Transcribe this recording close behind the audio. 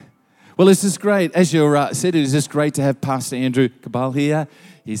Well, it's just great. As you said, it is just great to have Pastor Andrew Cabal here.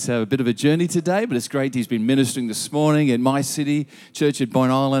 He's a bit of a journey today, but it's great. He's been ministering this morning in my city, church at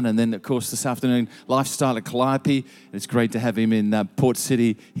Boyne Island, and then, of course, this afternoon, Lifestyle at Calliope. It's great to have him in Port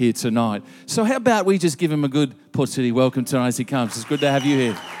City here tonight. So how about we just give him a good Port City welcome tonight as he comes. It's good to have you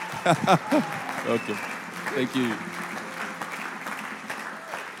here. Welcome. Thank you.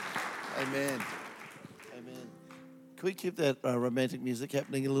 Amen. Amen. Can we keep that romantic music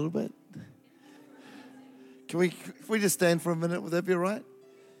happening a little bit? If we just stand for a minute, would that be all right?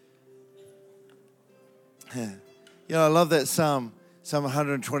 You know, I love that Psalm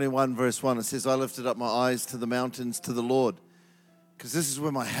 121, verse 1. It says, I lifted up my eyes to the mountains, to the Lord, because this is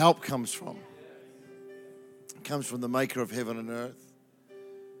where my help comes from. It comes from the maker of heaven and earth.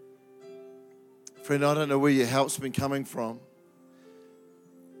 Friend, I don't know where your help's been coming from.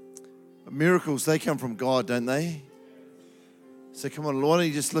 But miracles, they come from God, don't they? So come on, why don't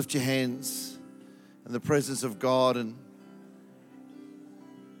you just lift your hands in the presence of God. And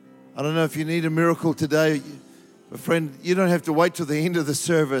I don't know if you need a miracle today, but friend, you don't have to wait till the end of the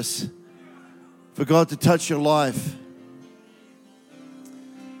service for God to touch your life.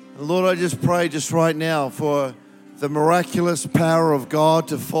 And Lord, I just pray just right now for the miraculous power of God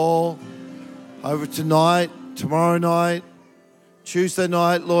to fall over tonight, tomorrow night, Tuesday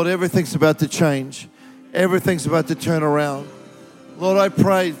night. Lord, everything's about to change. Everything's about to turn around. Lord, I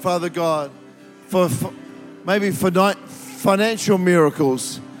pray, Father God, for maybe financial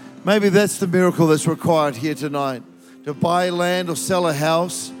miracles. Maybe that's the miracle that's required here tonight. To buy land or sell a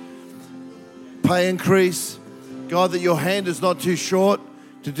house, pay increase. God, that your hand is not too short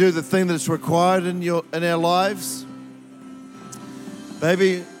to do the thing that's required in our lives.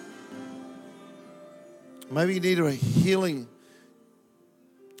 Maybe you need a healing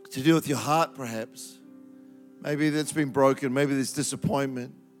to do with your heart, perhaps. Maybe that's been broken. Maybe there's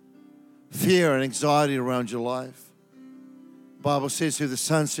disappointment, fear and anxiety around your life. The Bible says who the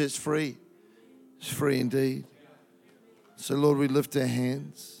Son sets free is free indeed. So, Lord, we lift our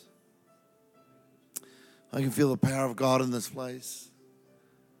hands. I can feel the power of God in this place.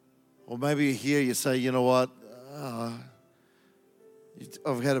 Or maybe you're here, you say, you know what?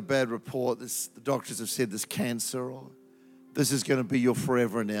 I've had a bad report. The doctors have said there's cancer, or this is going to be your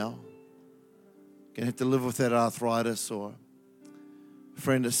forever now. You're going to have to live with that arthritis, or,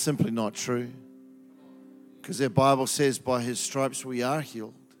 friend, it's simply not true. Because the Bible says by His stripes we are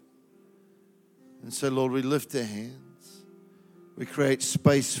healed. And so, Lord, we lift our hands. We create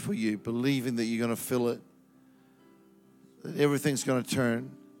space for you, believing that you're going to fill it, that everything's going to turn,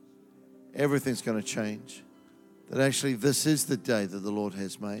 everything's going to change, that actually this is the day that the Lord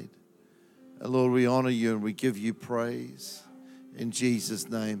has made. And Lord, we honor you and we give you praise in Jesus'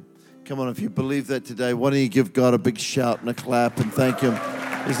 name. Come on, if you believe that today, why don't you give God a big shout and a clap and thank Him?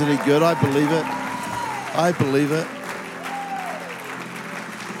 Isn't He good? I believe it. I believe it.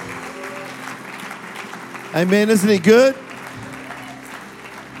 Amen. Isn't He good?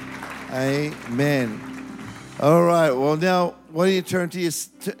 Amen. All right. Well, now, why don't you turn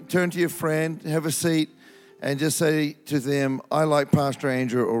to your friend, have a seat, and just say to them, I like Pastor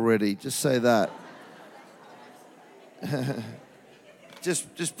Andrew already. Just say that.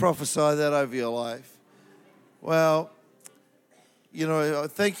 Just prophesy that over your life. Well, you know,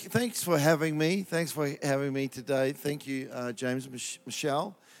 thanks for having me. Thanks for having me today. Thank you, James and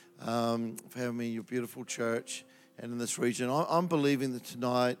Michelle, for having me in your beautiful church and in this region. I'm believing that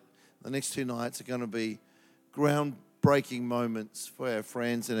tonight, the next 2 nights are going to be groundbreaking moments for our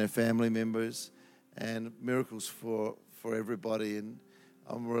friends and our family members, and miracles for everybody. And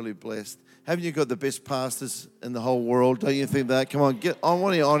I'm really blessed. Haven't you got the best pastors in the whole world? Don't you think that? Come on, I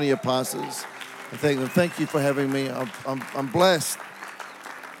want to honor your pastors and thank them. Thank you for having me. I'm blessed.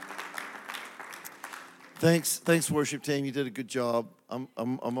 Thanks, worship team. You did a good job. I'm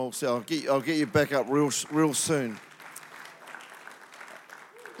all set. I'll get you back up real soon.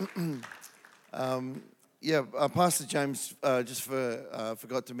 Pastor James just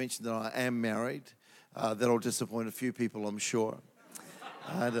forgot to mention that I am married. That'll disappoint a few people, I'm sure.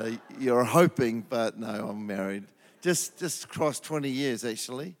 And you're hoping, but no, I'm married. Just crossed 20 years,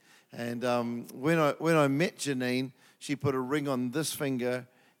 actually. And when I met Janine, she put a ring on this finger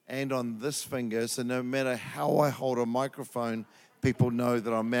and on this finger, so no matter how I hold a microphone, people know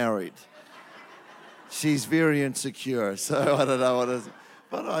that I'm married. She's very insecure, so I don't know what it is.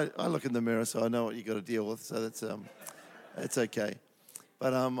 But I look in the mirror, so I know what you got to deal with, so that's okay.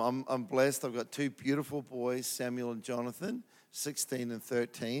 But I'm blessed. I've got 2 beautiful boys, Samuel and Jonathan, 16 and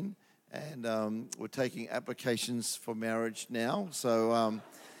 13, and we're taking applications for marriage now. So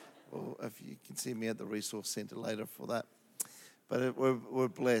if you can see me at the resource centre later for that. we're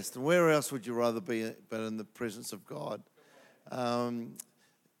blessed. And where else would you rather be but in the presence of God?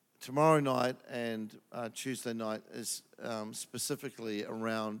 Tomorrow night and Tuesday night is specifically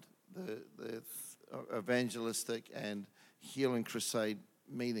around the evangelistic and healing crusade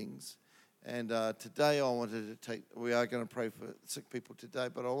meetings. And today we are going to pray for sick people today,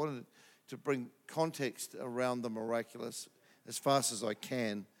 but I wanted to bring context around the miraculous as fast as I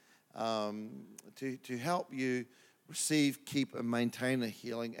can to help you receive, keep, and maintain a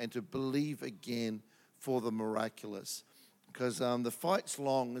healing and to believe again for the miraculous. Because the fight's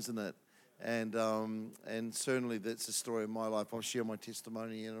long, isn't it? And certainly that's the story of my life. I'll share my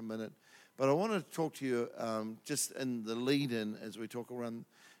testimony in a minute. But I want to talk to you just in the lead-in as we talk around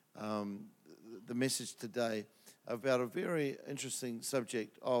the message today about a very interesting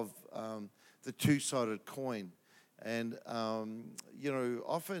subject of the two-sided coin. And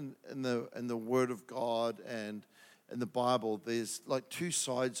often in the Word of God and in the Bible, there's like two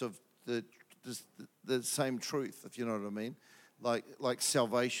sides of the same truth, if you know what I mean, like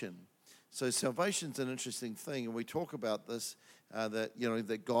salvation. So salvation's an interesting thing, and we talk about this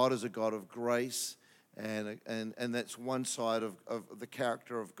that God is a God of grace, and that's one side of the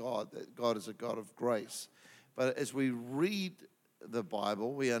character of God, that God is a God of grace. But as we read the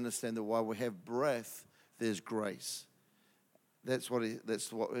Bible, we understand that while we have breath, there's grace. That's what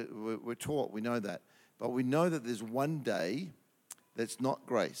we're taught. We know that. But we know that there's one day that's not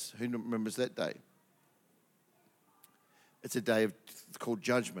grace. Who remembers that day? It's a day called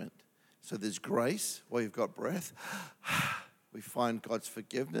judgment. So there's grace while you've got breath. We find God's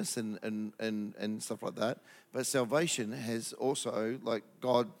forgiveness and stuff like that. But salvation has also, like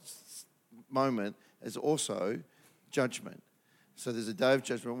God's moment, is also judgment. So there's a day of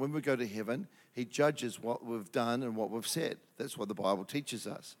judgment. When we go to heaven, He judges what we've done and what we've said. That's what the Bible teaches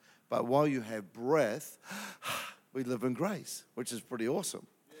us. But while you have breath, we live in grace, which is pretty awesome.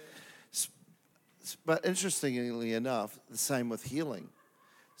 Yeah. But interestingly enough, the same with healing.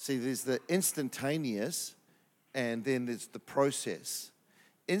 See, there's the instantaneous, and then there's the process.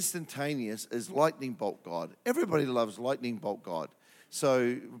 Instantaneous is lightning bolt God. Everybody loves lightning bolt God.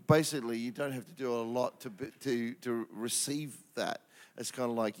 So basically, you don't have to do a lot to receive that. It's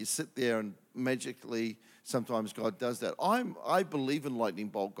kind of like you sit there and magically, sometimes God does that. I believe in lightning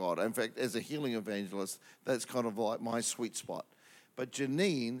bolt God. In fact, as a healing evangelist, that's kind of like my sweet spot. But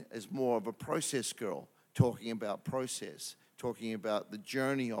Janine is more of a process girl, talking about process, talking about the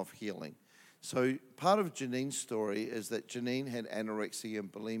journey of healing. So part of Janine's story is that Janine had anorexia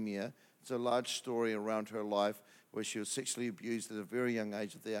and bulimia. It's a large story around her life where she was sexually abused at a very young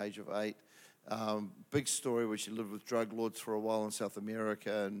age, at the age of 8. Big story where she lived with drug lords for a while in South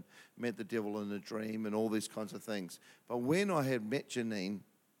America and met the devil in a dream and all these kinds of things. But when I had met Janine,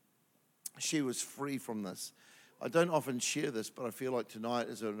 she was free from this. I don't often share this, but I feel like tonight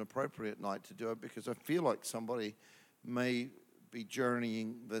is an appropriate night to do it because I feel like somebody may be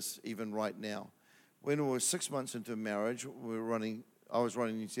journeying this even right now. When we were 6 months into marriage, I was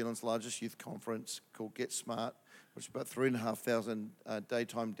running New Zealand's largest youth conference called Get Smart, which is about 3,500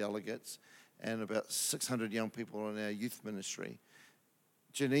 daytime delegates and about 600 young people in our youth ministry.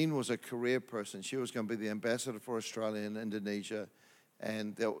 Janine was a career person. She was going to be the ambassador for Australia and Indonesia,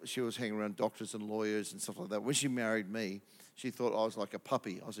 and she was hanging around doctors and lawyers and stuff like that. When she married me, she thought I was like a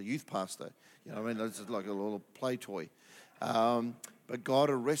puppy. I was a youth pastor. You know what I mean? I was like a little play toy. But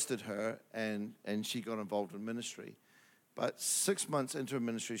God arrested her, and she got involved in ministry. But 6 months into her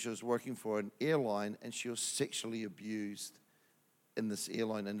ministry, she was working for an airline, and she was sexually abused in this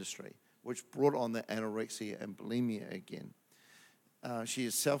airline industry, which brought on the anorexia and bulimia again. She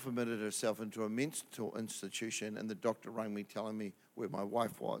has self-admitted herself into a mental institution, and the doctor rang me telling me where my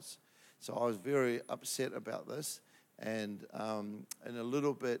wife was. So I was very upset about this, and a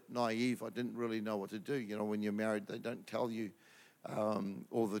little bit naive. I didn't really know what to do. You know, when you're married, they don't tell you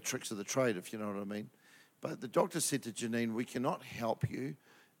all the tricks of the trade, if you know what I mean. But the doctor said to Janine, we cannot help you,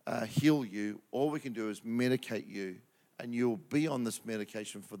 heal you. All we can do is medicate you, and you'll be on this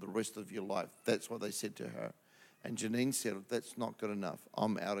medication for the rest of your life. That's what they said to her. And Janine said, that's not good enough.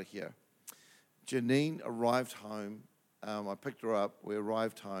 I'm out of here. Janine arrived home. I picked her up. We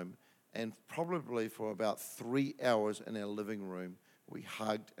arrived home. And probably for about 3 hours in our living room, we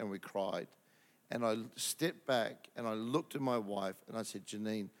hugged and we cried. And I stepped back and I looked at my wife and I said,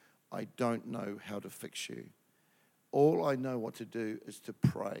 Janine, I don't know how to fix you. All I know what to do is to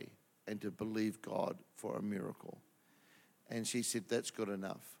pray and to believe God for a miracle. And she said, that's good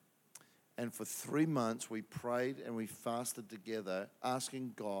enough. And for 3 months, we prayed and we fasted together,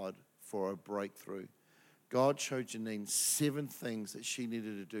 asking God for a breakthrough. God showed Janine 7 things that she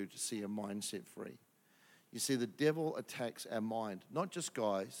needed to do to see her mind set free. You see, the devil attacks our mind. Not just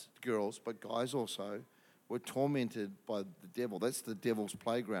guys, girls, but guys also. We're tormented by the devil. That's the devil's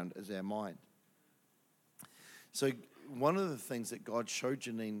playground, is our mind. So one of the things that God showed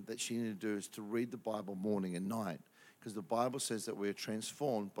Janine that she needed to do is to read the Bible morning and night, because the Bible says that we're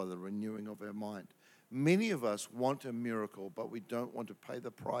transformed by the renewing of our mind. Many of us want a miracle, but we don't want to pay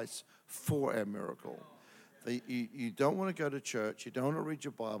the price for our miracle. You don't want to go to church, you don't want to read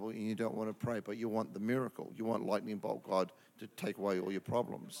your Bible, and you don't want to pray, but you want the miracle. You want lightning bolt God to take away all your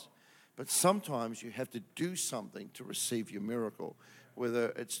problems. But sometimes you have to do something to receive your miracle, whether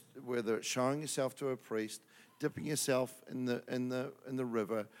it's showing yourself to a priest, dipping yourself in the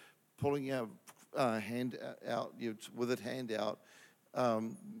river, pulling your hand out, your withered hand out.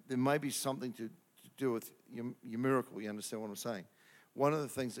 There may be something to do with your miracle. You understand what I'm saying? One of the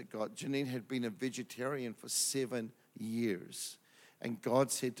things that Janine had been a vegetarian for 7 years, and God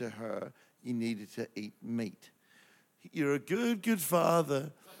said to her, you needed to eat meat. You're a good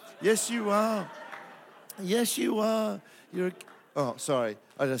father. Yes, you are. Yes, you are. Sorry.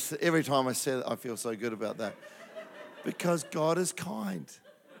 Every time I say that, I feel so good about that. Because God is kind.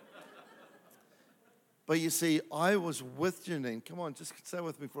 But you see, I was with Janine. Come on, just stay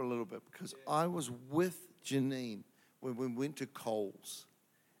with me for a little bit. Because I was with Janine when we went to Coles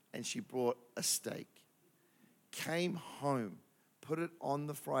and she brought a steak, came home, put it on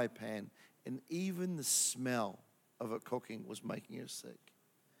the fry pan, and even the smell of it cooking was making her sick.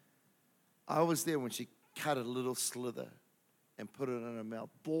 I was there when she cut a little slither and put it in her mouth,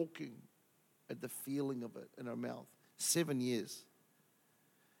 balking at the feeling of it in her mouth. 7 years.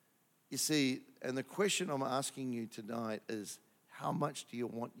 You see, and the question I'm asking you tonight is, how much do you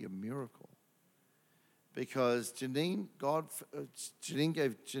want your miracle? Because God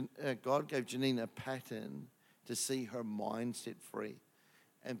gave Janine a pattern to see her mind set free.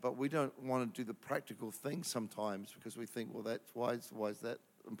 But we don't want to do the practical things sometimes because we think, well, why is that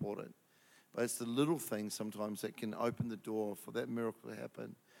important? But it's the little things sometimes that can open the door for that miracle to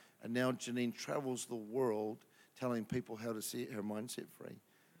happen. And now Janine travels the world telling people how to see her mind set free.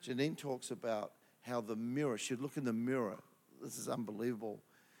 Janine talks about how the mirror, she'd look in the mirror. This is unbelievable.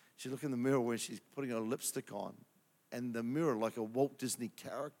 She'd look in the mirror when she's putting her lipstick on, and the mirror, like a Walt Disney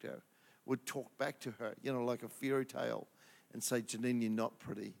character, would talk back to her, like a fairy tale, and say, Janine, you're not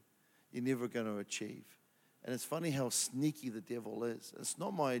pretty. You're never going to achieve. And it's funny how sneaky the devil is. It's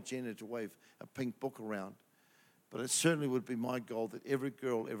not my agenda to wave a pink book around, but it certainly would be my goal that every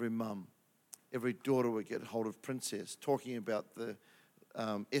girl, every mum, every daughter would get hold of Princess, talking about the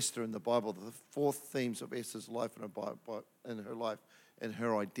Esther in the Bible, the 4 themes of Esther's life in her life and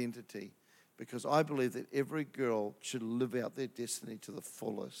her identity. Because I believe that every girl should live out their destiny to the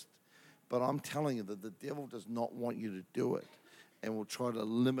fullest. But I'm telling you that the devil does not want you to do it and will try to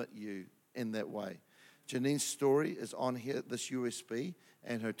limit you in that way. Janine's story is on here, this USB,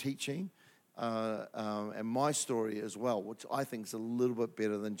 and her teaching, and my story as well, which I think is a little bit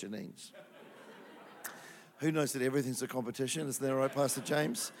better than Janine's. Who knows that everything's a competition? Isn't that right, Pastor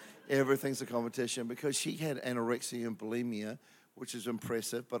James? Everything's a competition, because she had anorexia and bulimia, which is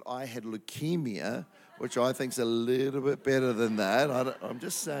impressive, but I had leukemia, which I think is a little bit better than that. I'm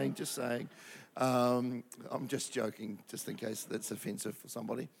just saying. I'm just joking, just in case that's offensive for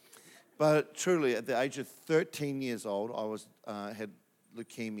somebody. But truly, at the age of 13 years old, I had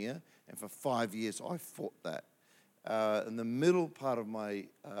leukemia, and for 5 years I fought that. In the middle part of my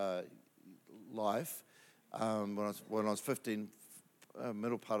life, when I was 15,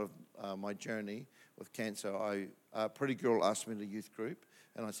 middle part of my journey with cancer, a pretty girl asked me to youth group,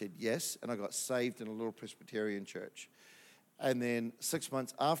 and I said yes, and I got saved in a little Presbyterian church. And then 6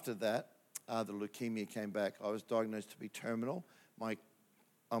 months after that, the leukemia came back. I was diagnosed to be terminal. My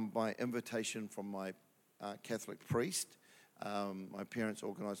invitation from my Catholic priest, my parents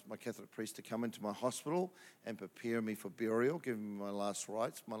organised my Catholic priest to come into my hospital and prepare me for burial, give me my last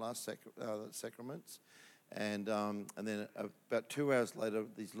rites, my last sacraments. And then about 2 hours later,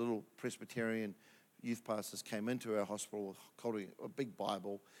 these little Presbyterian youth pastors came into our hospital holding a big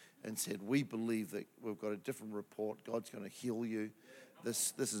Bible and said, we believe that we've got a different report. God's going to heal you.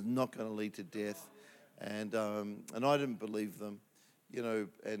 This is not going to lead to death. And I didn't believe them.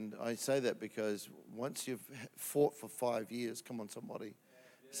 And I say that because once you've fought for 5 years, come on somebody,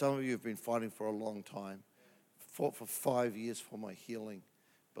 some of you have been fighting for a long time, fought for 5 years for my healing,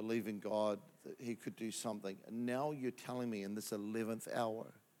 believing God that he could do something. And now you're telling me in this 11th hour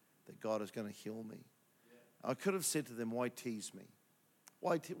that God is going to heal me. I could have said to them, why tease me?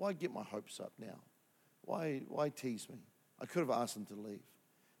 Why get my hopes up now? Why tease me? I could have asked them to leave.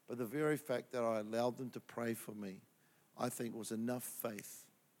 But the very fact that I allowed them to pray for me, I think was enough faith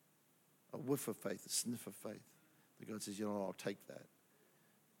a whiff of faith, a sniff of faith. That God says, I'll take that.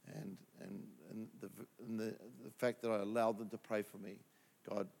 And the fact that I allowed them to pray for me,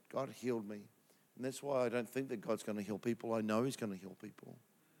 God healed me. And that's why I don't think that God's going to heal people. I know He's going to heal people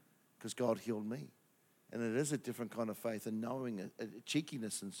because God healed me. And it is a different kind of faith and knowing a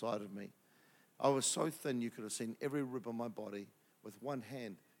cheekiness inside of me. I was so thin you could have seen every rib on my body with one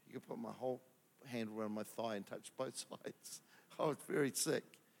hand. You could put my whole hand around my thigh and touch both sides. I was very sick.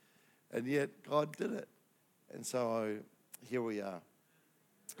 And yet God did it. And so here we are.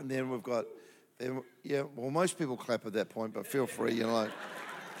 And then we've got, most people clap at that point, but feel free,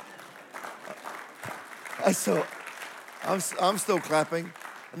 I'm still clapping.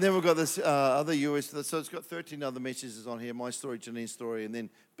 And then we've got this other US, so it's got 13 other messages on here, my story, Janine's story, and then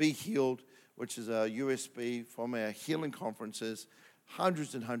Be Healed, which is a USB from our healing conferences,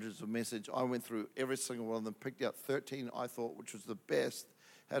 hundreds and hundreds of messages. I went through every single one of them, picked out 13 I thought, which was the best,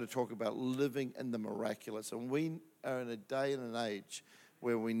 how to talk about living in the miraculous. And we are in a day and an age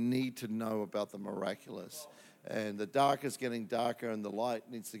where we need to know about the miraculous. And the dark is getting darker and the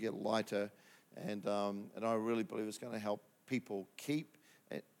light needs to get lighter. And I really believe it's going to help people keep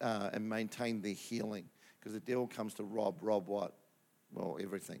and maintain their healing, because the devil comes to rob what? Well,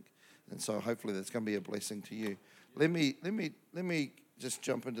 everything. And so hopefully that's going to be a blessing to you. Let me just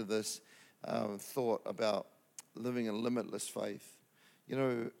jump into this thought about living in limitless faith.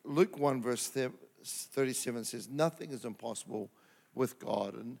 Luke 1 verse 37 says, nothing is impossible with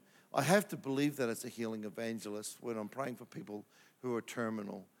God. And I have to believe that as a healing evangelist when I'm praying for people who are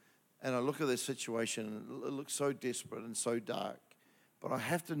terminal. And I look at their situation and it looks so desperate and so dark. But I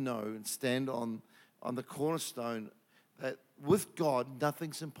have to know and stand on the cornerstone that with God,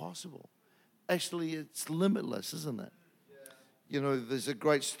 nothing's impossible. Actually, it's limitless, isn't it? Yeah. There's a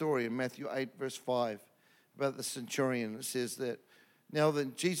great story in Matthew 8, verse 5, about the centurion. It says that, now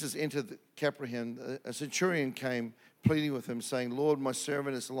that Jesus entered Capernaum, a centurion came pleading with him, saying, Lord, my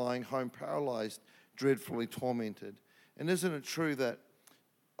servant is lying home paralyzed, dreadfully tormented. And isn't it true that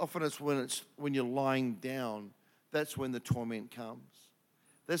often it's when you're lying down, that's when the torment comes?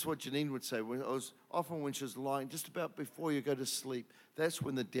 That's what Janine would say. Often when she was lying, just about before you go to sleep, that's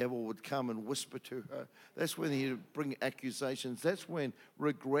when the devil would come and whisper to her. That's when he would bring accusations. That's when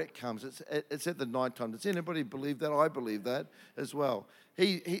regret comes. It's at the nighttime. Does anybody believe that? I believe that as well.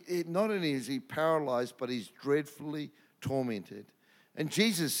 He not only is he paralyzed, but he's dreadfully tormented. And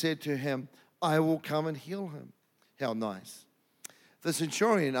Jesus said to him, I will come and heal him. How nice. The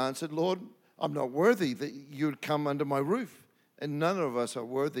centurion answered, Lord, I'm not worthy that you would come under my roof. And none of us are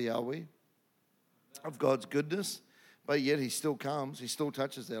worthy, are we, of God's goodness? But yet He still comes. He still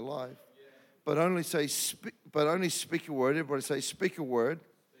touches their life. But only speak a word. Everybody say, speak a word.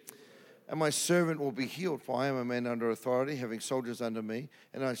 And my servant will be healed. For I am a man under authority, having soldiers under me.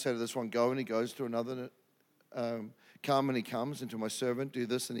 And I say to this one, go, and he goes to another. Come, and he comes. And to my servant, do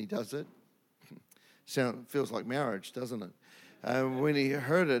this, and he does it. Feels like marriage, doesn't it? When he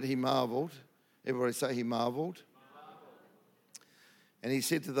heard it, he marveled. Everybody say he marveled. And he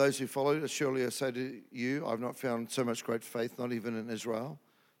said to those who followed, surely I say to you, I've not found so much great faith, not even in Israel.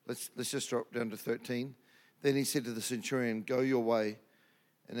 Let's just drop down to 13. Then he said to the centurion, go your way,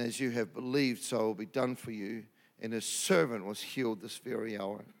 and as you have believed, so it will be done for you. And his servant was healed this very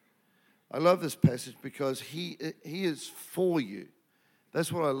hour. I love this passage because he is for you.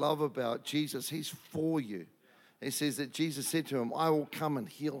 That's what I love about Jesus. He's for you. He says that Jesus said to him, I will come and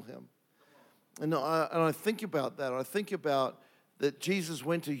heal him. And I think about that. I think about that Jesus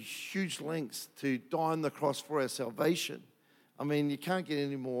went to huge lengths to die on the cross for our salvation. I mean, you can't get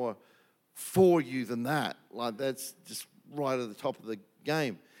any more for you than that. Like, that's just right at the top of the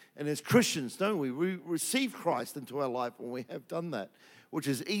game. And as Christians, don't we? We receive Christ into our life when we have done that, which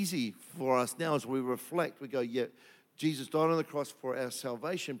is easy for us now as we reflect. We go, yeah, Jesus died on the cross for our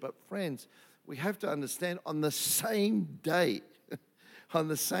salvation. But friends, we have to understand on the same day,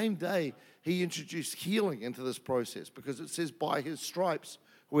 He introduced healing into this process, because it says by His stripes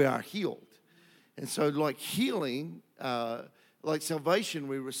we are healed. And so like healing, like salvation,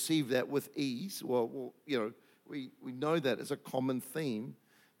 we receive that with ease. Well, we know that as a common theme.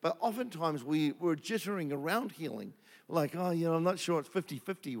 But oftentimes we're jittering around healing. Like, I'm not sure it's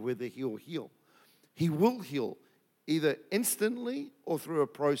 50-50 whether He'll heal. He will heal either instantly or through a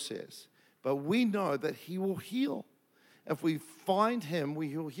process. But we know that He will heal. If we find Him,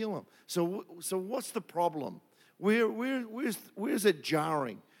 we will heal Him. So what's the problem? Where's it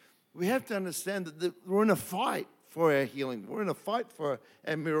jarring? We have to understand that we're in a fight for our healing. We're in a fight for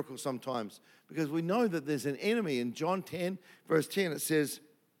our miracle sometimes, because we know that there's an enemy. In John 10, verse 10, it says,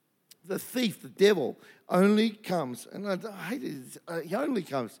 the thief, the devil, only comes, and I hate it, he only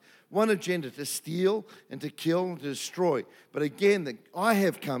comes, one agenda, to steal and to kill and to destroy. But again, I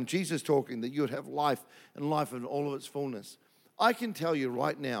have come, Jesus talking, that you would have life and life in all of its fullness. I can tell you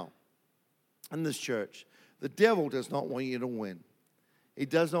right now, in this church, the devil does not want you to win. He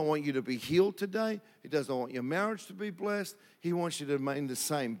does not want you to be healed today. He does not want your marriage to be blessed. He wants you to remain the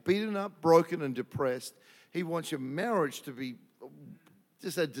same, beaten up, broken, and depressed. He wants your marriage to be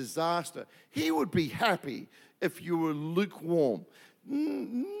just a disaster. He would be happy if you were lukewarm.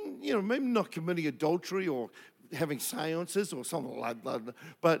 Maybe not committing adultery or having seances or something like that,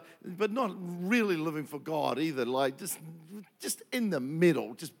 but not really living for God either. Like just in the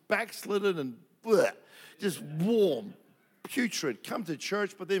middle, just backslidden and bleh, just warm, putrid. Come to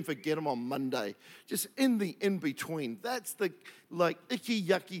church, but then forget him on Monday. Just in the in between. That's the icky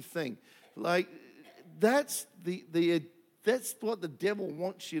yucky thing. That's what the devil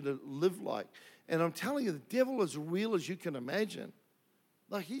wants you to live like. And I'm telling you, the devil is real as you can imagine.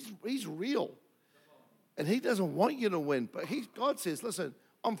 He's real. And he doesn't want you to win. But God says, listen,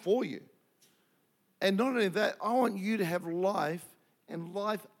 I'm for you. And not only that, I want you to have life and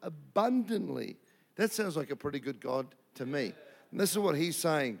life abundantly. That sounds like a pretty good God to me. And this is what he's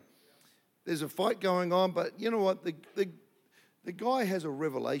saying. There's a fight going on, but you know what? The guy has a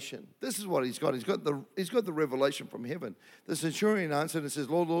revelation. This is what he's got. He's got the revelation from heaven. The centurion answered and says,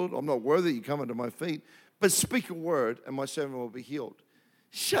 Lord, I'm not worthy you come under my feet, but speak a word and my servant will be healed.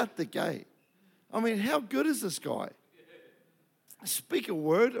 Shut the gate. I mean, how good is this guy? Speak a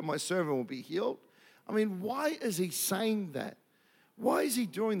word and my servant will be healed. I mean, why is he saying that? Why is he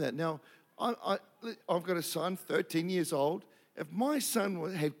doing that? Now, I've got a son, 13 years old. If my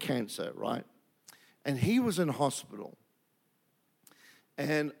son had cancer, right, and he was in hospital,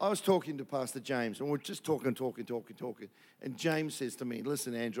 and I was talking to Pastor James, and we're just talking. And James says to me,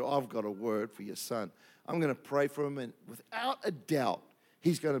 listen, Andrew, I've got a word for your son. I'm going to pray for him, and without a doubt,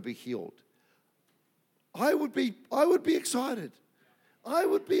 he's going to be healed. I would be excited. I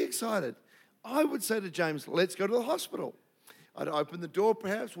would be excited. I would say to James, let's go to the hospital. I'd open the door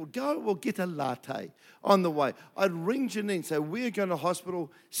perhaps. We'll get a latte on the way. I'd ring Janine and say, we're going to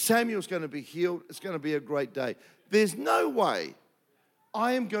hospital. Samuel's going to be healed. It's going to be a great day. There's no way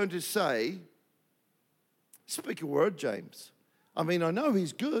I am going to say, speak a word, James. I mean, I know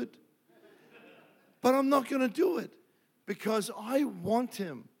he's good, but I'm not going to do it because I want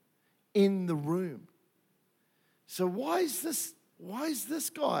him in the room. So why is this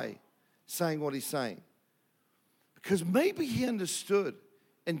guy saying what he's saying? Because maybe he understood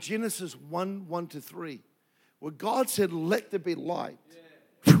in Genesis 1:1-3, where God said, let there be light.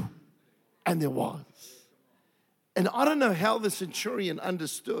 And there was. And I don't know how the centurion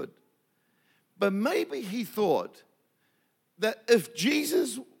understood, but maybe he thought that if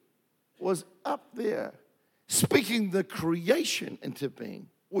Jesus was up there speaking the creation into being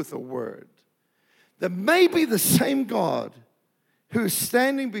with a word, that maybe the same God who is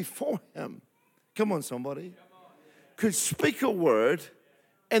standing before him, come on somebody, could speak a word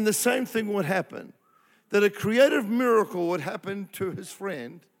and the same thing would happen. That a creative miracle would happen to his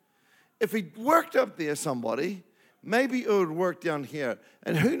friend. If he worked up there, somebody, maybe it would work down here.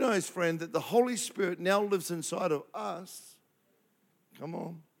 And who knows, friend, that the Holy Spirit now lives inside of us. Come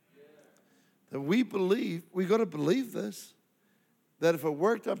on. That we got to believe this. That if it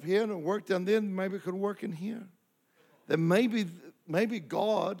worked up here and it worked down there, maybe it could work in here. That maybe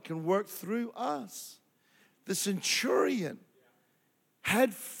God can work through us. The centurion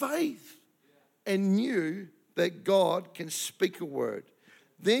had faith and knew that God can speak a word.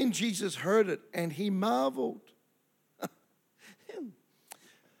 Then Jesus heard it and he marveled.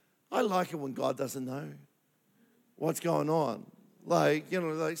 I like it when God doesn't know what's going on.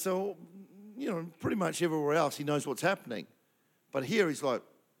 So pretty much everywhere else he knows what's happening. But here he's like,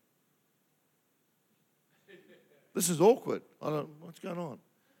 this is awkward. What's going on?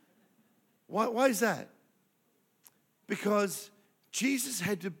 Why is that? Because Jesus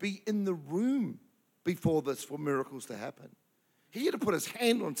had to be in the room before this for miracles to happen. He had to put his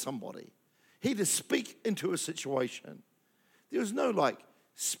hand on somebody. He had to speak into a situation. There was no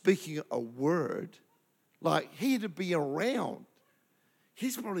speaking a word. He had to be around.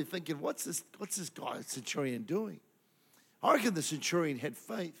 He's probably thinking, what's this guy, centurion, doing? I reckon the centurion had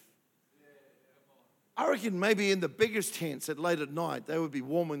faith. I reckon maybe in the biggest tents at late at night, they would be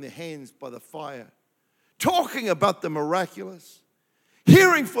warming their hands by the fire, talking about the miraculous,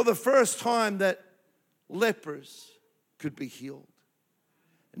 hearing for the first time that lepers could be healed.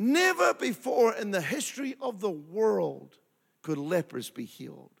 Never before in the history of the world could lepers be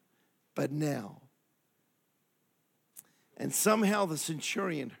healed, but now. And somehow the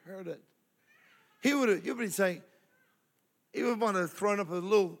centurion heard it. He would have been saying, he would want to have thrown up a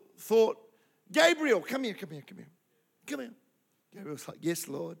little thought, Gabriel, come here. Gabriel's like, yes,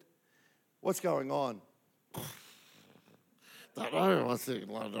 Lord. What's going on? I don't know. I think,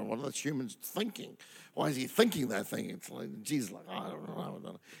 I don't know what this human's thinking. Why is he thinking that thing? It's like, Jesus, like, I don't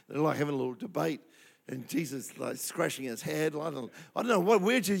know. They're like having a little debate. And Jesus like scratching his head. I don't know.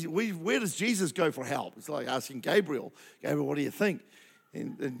 Where does Jesus go for help? It's like asking Gabriel, what do you think?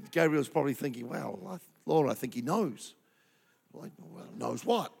 And Gabriel's probably thinking, well, Lord, I think he knows. Like, well, knows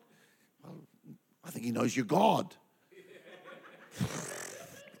what? Well, I think he knows you're God.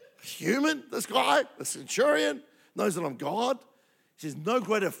 Human, this guy, the centurion, knows that I'm God. He says, no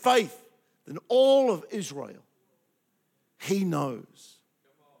greater faith than all of Israel. He knows.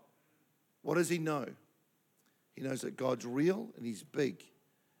 What does he know? He knows that God's real and he's big.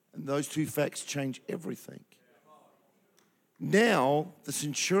 And those two facts change everything. Now, the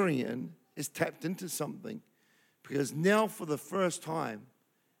centurion is tapped into something because now for the first time,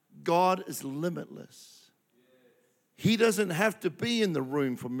 God is limitless. He doesn't have to be in the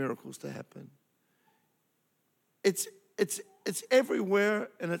room for miracles to happen. It's everywhere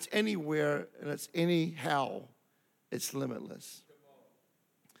and it's anywhere and it's anyhow. It's limitless.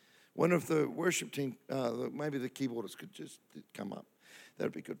 One of the worship team, maybe the keyboardist could just come up. That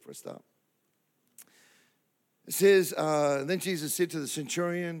would be good for a start. It says, then Jesus said to the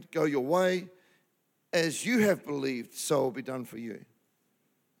centurion, go your way. As you have believed, so will be done for you.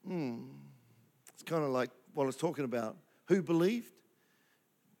 It's kind of like what I was talking about. Who believed?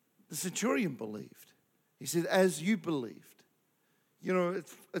 The centurion believed. He said, as you believed. You know,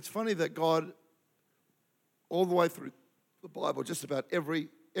 it's funny that God, all the way through the Bible, just about every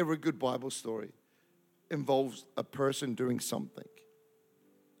good Bible story involves a person doing something.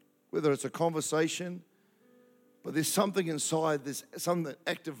 Whether it's a conversation, but there's something inside, there's some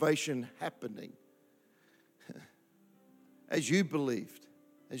activation happening. As you believed.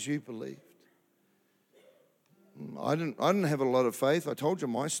 I didn't have a lot of faith. I told you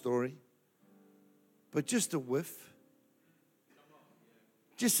my story. But just a whiff.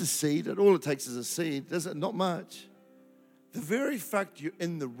 Just a seed. All it takes is a seed. Does it? Not much. The very fact you're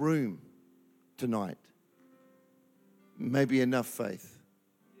in the room tonight may be enough faith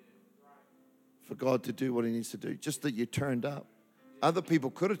for God to do what he needs to do. Just that you turned up. Other people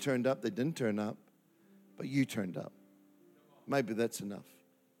could have turned up. They didn't turn up. But you turned up. Maybe that's enough.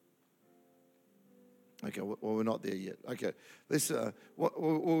 Okay, well, we're not there yet. Okay, let's.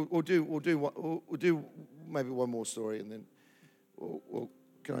 We'll do maybe one more story, and then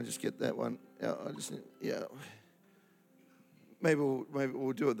can I just get that one? Yeah. Maybe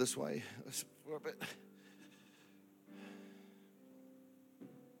we'll do it this way for a bit.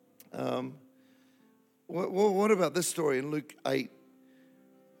 What about this story in Luke 8?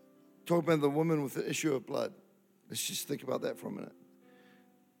 Talk about the woman with the issue of blood. Let's just think about that for a minute.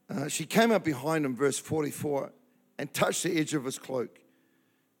 She came up behind him, verse 44, and touched the edge of his cloak.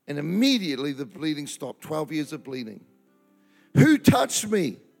 And immediately the bleeding stopped, 12 years of bleeding. Who touched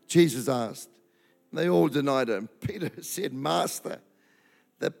me? Jesus asked. They all denied it. And Peter said, Master,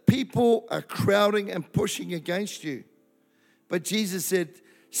 the people are crowding and pushing against you. But Jesus said,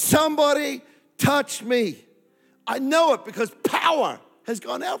 somebody touched me. I know it because power has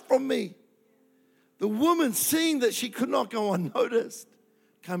gone out from me. The woman, seeing that she could not go unnoticed,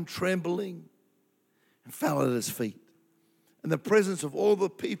 came trembling and fell at his feet. In the presence of all the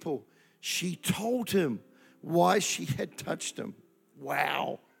people, she told him why she had touched him.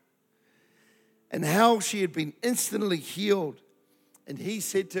 Wow. And how she had been instantly healed. And he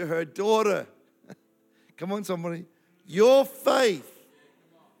said to her, daughter, come on somebody, your faith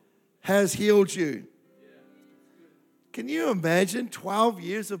has healed you. Can you imagine 12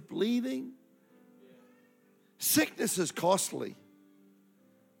 years of bleeding? Sickness is costly.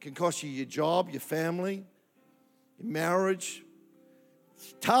 It can cost you your job, your family, your marriage.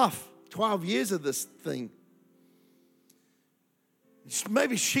 It's tough. 12 years of this thing.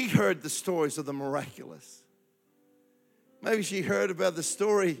 Maybe she heard the stories of the miraculous. Maybe she heard about the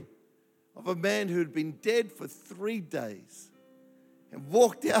story of a man who had been dead for 3 days and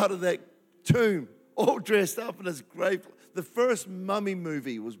walked out of that tomb all dressed up in his grave. The first Mummy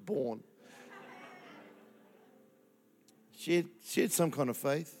movie was born. She had some kind of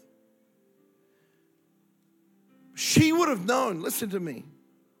faith. She would have known, listen to me.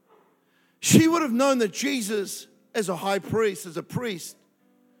 She would have known that Jesus, as a high priest, as a priest,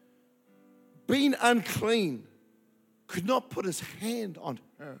 being unclean, could not put his hand on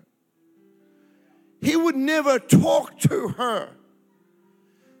her. He would never talk to her.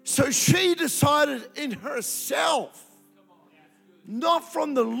 So she decided in herself, not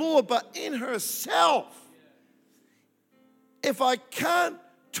from the Lord, but in herself. If I can't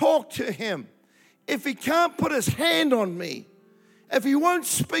talk to him, if he can't put his hand on me, if he won't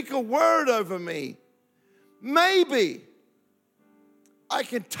speak a word over me, maybe I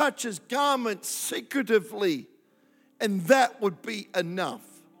can touch his garment secretively, and that would be enough.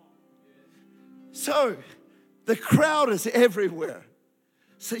 So the crowd is everywhere.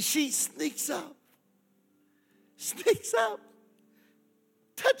 So she sneaks up,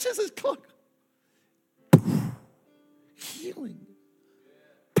 touches his cloak. Healing.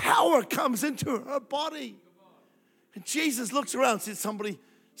 Power comes into her body. And Jesus looks around and says,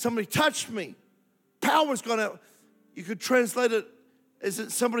 somebody touched me. Power's gone out. You could translate it as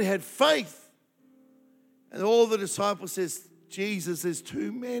that somebody had faith. And all the disciples says, Jesus, there's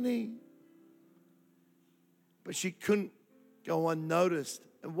too many. But she couldn't go unnoticed.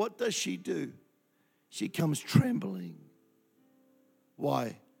 And what does she do? She comes trembling.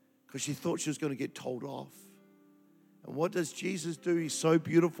 Why? Because she thought she was going to get told off. And what does Jesus do? He's so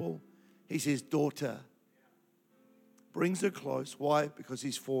beautiful. He says, daughter. Brings her close. Why? Because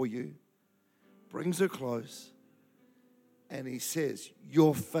he's for you. Brings her close. And he says,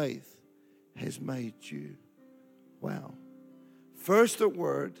 your faith has made you well. First a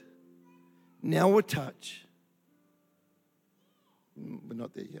word, now a touch. We're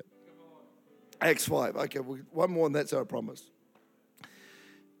not there yet. Acts 5. Okay, one more and that's our promise.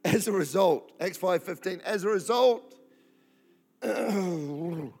 As a result, Acts 5:15, as a result,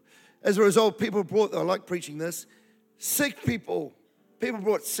 people brought, I like preaching this, sick people. People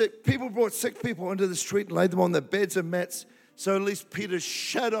brought sick people into the street and laid them on their beds and mats so at least Peter's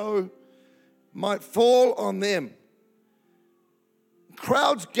shadow might fall on them.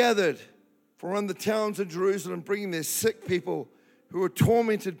 Crowds gathered from around the towns of Jerusalem, bringing their sick people who were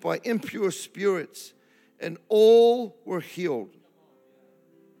tormented by impure spirits, and all were healed.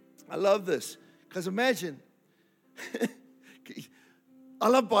 I love this, because imagine, I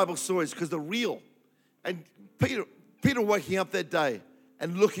love Bible stories because they're real. And Peter waking up that day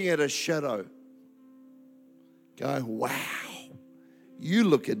and looking at a shadow, going, wow, you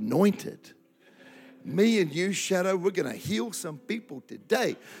look anointed. Me and you, shadow, we're going to heal some people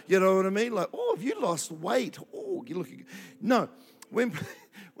today. You know what I mean? Like, oh, have you lost weight? Oh, you're looking good. No, when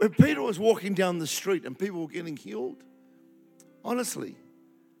Peter was walking down the street and people were getting healed, honestly,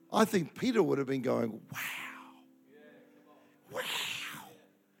 I think Peter would have been going, wow.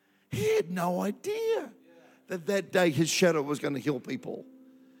 He had no idea that day his shadow was going to heal people.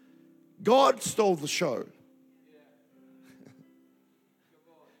 God stole the show.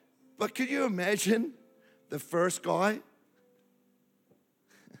 But could you imagine the first guy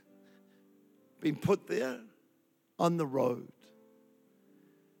being put there on the road?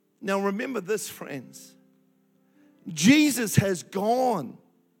 Now remember this, friends. Jesus has gone.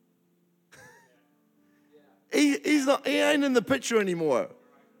 He ain't in the picture anymore.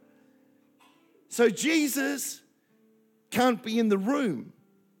 So Jesus can't be in the room.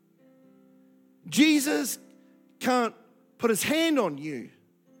 Jesus can't put his hand on you.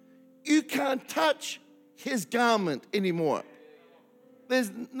 You can't touch his garment anymore.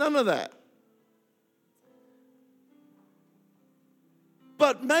 There's none of that.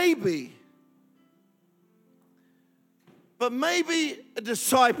 But maybe a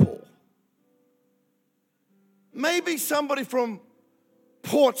disciple, maybe somebody from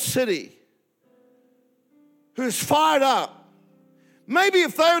Port City who's fired up, maybe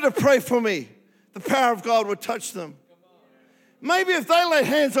if they were to pray for me, the power of God would touch them. Maybe if they laid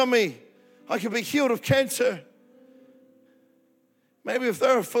hands on me, I could be healed of cancer. Maybe if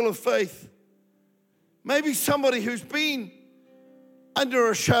they were full of faith. Maybe somebody who's been under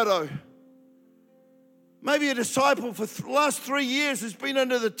a shadow. Maybe a disciple for the last 3 years who's been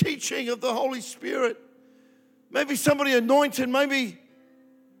under the teaching of the Holy Spirit. Maybe somebody anointed, maybe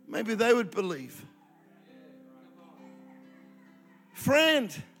they would believe.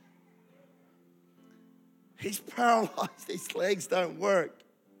 Friend, he's paralyzed, his legs don't work.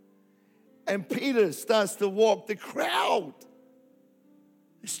 And Peter starts to walk. The crowd,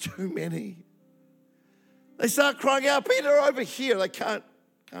 there's too many. They start crying out, Peter, over here. They can't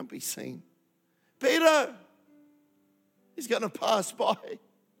be seen. Peter, he's going to pass by.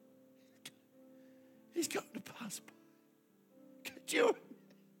 He's going to pass by. Could you?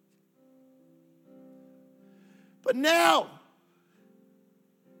 But now,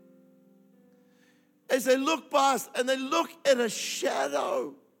 as they look past and they look at a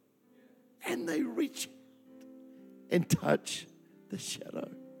shadow and they reach and touch the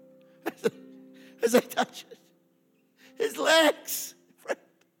shadow. As they touch it, his legs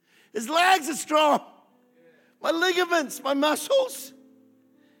are strong. my ligaments, my muscles,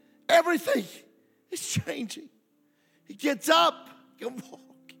 everything is changing. He gets up, he can walk.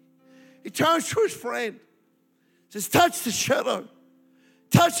 He turns to his friend, says, touch the shadow.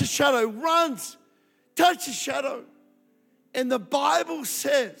 Touch the shadow, runs, touch the shadow. And the Bible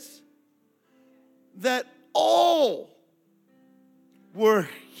says that all were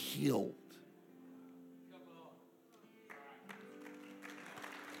healed.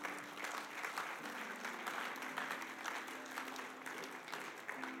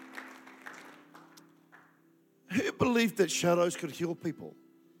 Who believed that shadows could heal people?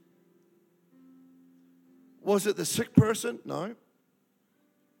 Was it the sick person? No.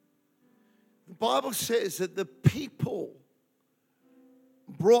 The Bible says that the people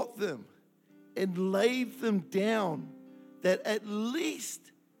brought them and laid them down that at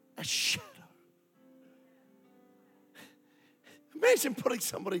least a shadow. Imagine putting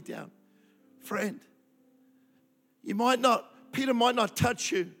somebody down. Friend, Peter might not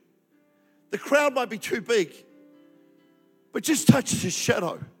touch you. The crowd might be too big. But just touch his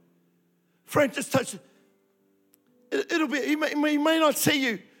shadow. Friend, just touch it. He may not see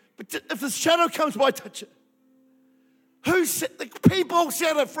you, but if the shadow comes by, touch it. The people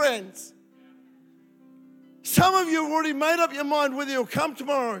said it, friends. Some of you have already made up your mind whether you'll come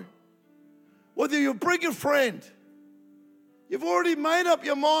tomorrow, whether you'll bring a friend. You've already made up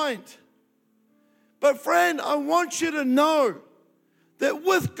your mind. But friend, I want you to know that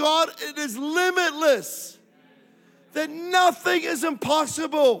with God, it is limitless. That nothing is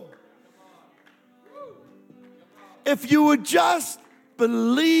impossible. If you would just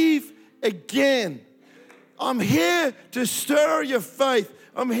believe again. I'm here to stir your faith.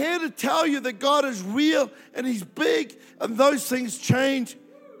 I'm here to tell you that God is real and He's big, and those things change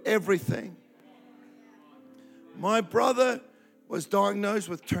everything. My brother was diagnosed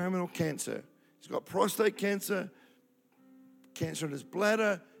with terminal cancer. He's got prostate cancer, cancer in his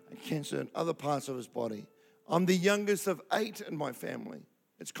bladder, and cancer in other parts of his body. I'm the youngest of 8 in my family.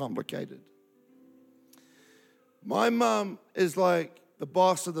 It's complicated. My mom is like the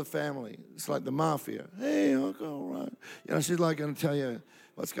boss of the family. It's like the mafia. Hey, okay, all right. She's like going to tell you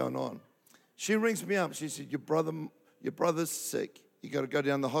what's going on. She rings me up. She said, your brother's sick. You got to go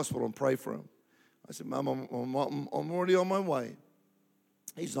down to the hospital and pray for him. I said, Mom, I'm already on my way.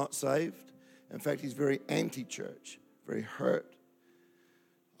 He's not saved. In fact, he's very anti-church, very hurt.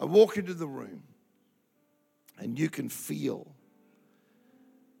 I walk into the room, and you can feel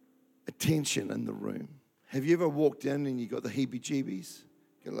a tension in the room. Have you ever walked in and you got the heebie-jeebies?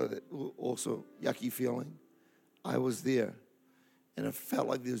 You know, that also yucky feeling? I was there, and it felt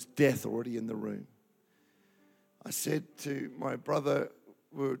like there was death already in the room. I said to my brother,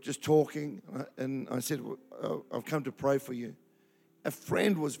 we were just talking, and I said, I've come to pray for you. A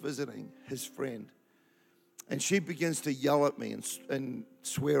friend was visiting, his friend, and she begins to yell at me and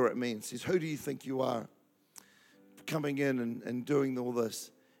swear at me and says, who do you think you are? Coming in and doing all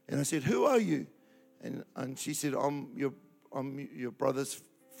this. And I said, who are you? And she said, I'm your brother's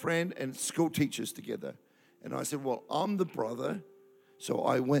friend and school teachers together. And I said, well, I'm the brother, so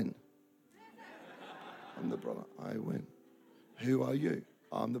I win. I'm the brother, I win. Who are you?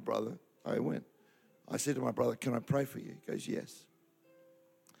 I'm the brother, I win. I said to my brother, can I pray for you? He goes, yes.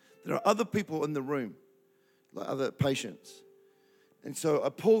 There are other people in the room, like other patients. And so I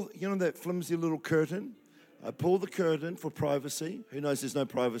pull, that flimsy little curtain? I pull the curtain for privacy. Who knows there's no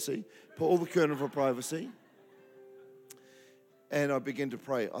privacy? Pull the curtain for privacy. And I begin to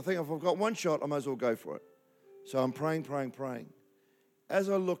pray. I think if I've got one shot, I might as well go for it. So I'm praying. As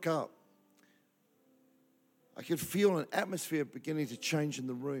I look up, I could feel an atmosphere beginning to change in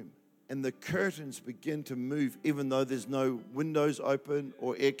the room. And the curtains begin to move, even though there's no windows open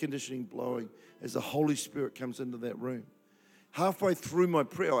or air conditioning blowing, as the Holy Spirit comes into that room. Halfway through my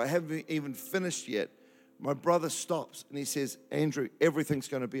prayer, I haven't even finished yet, my brother stops and he says, Andrew, everything's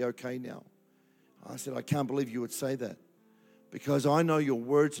going to be okay now. I said, I can't believe you would say that, because I know your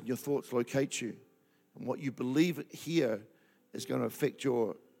words and your thoughts locate you. And what you believe here is going to affect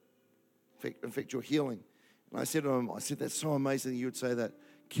your healing. And I said to him, that's so amazing that you would say that.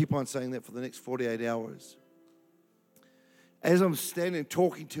 Keep on saying that for the next 48 hours. As I'm standing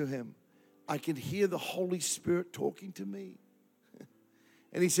talking to him, I can hear the Holy Spirit talking to me.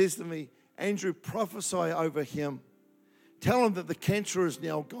 And he says to me, Andrew, prophesy over him. Tell him that the cancer is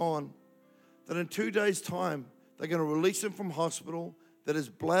now gone, that in 2 days' time, they're going to release him from hospital, that his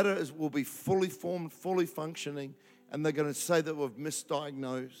bladder will be fully formed, fully functioning, and they're going to say that we've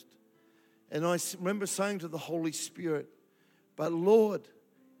misdiagnosed. And I remember saying to the Holy Spirit, but Lord,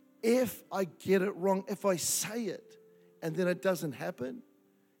 if I get it wrong, if I say it and then it doesn't happen,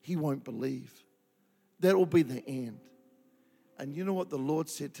 he won't believe. That will be the end. And you know what the Lord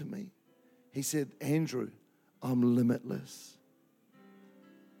said to me? He said, Andrew, I'm limitless.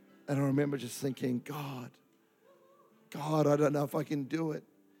 And I remember just thinking, God, I don't know if I can do it.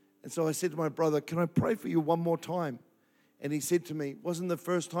 And so I said to my brother, can I pray for you one more time? And he said to me, wasn't the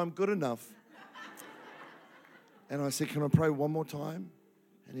first time good enough? And I said, can I pray one more time?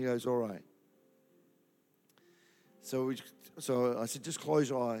 And he goes, all right. So I said, just close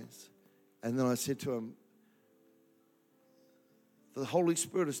your eyes. And then I said to him, the Holy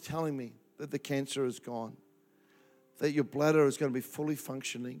Spirit is telling me that the cancer is gone, that your bladder is going to be fully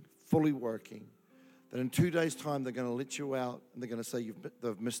functioning, fully working, that in 2 days' time they're going to let you out and they're going to say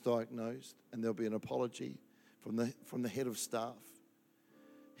they've misdiagnosed, and there'll be an apology from the head of staff.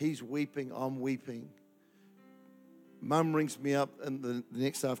 He's weeping, I'm weeping. Mum rings me up in the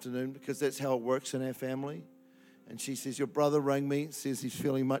next afternoon, because that's how it works in our family. And she says, your brother rang me, says he's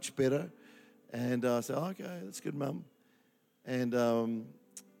feeling much better. And I said, okay, that's good, Mum. And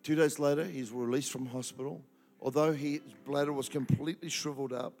 2 days later, he's released from hospital. Although his bladder was completely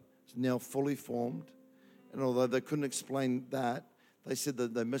shriveled up, it's now fully formed. And although they couldn't explain that, they said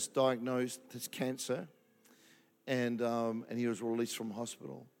that they misdiagnosed his cancer. And he was released from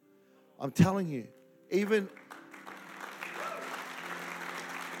hospital. I'm telling you, even...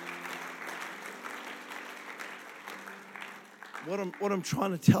 What I'm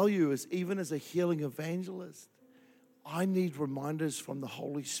trying to tell you is, even as a healing evangelist, I need reminders from the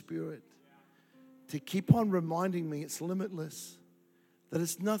Holy Spirit to keep on reminding me it's limitless,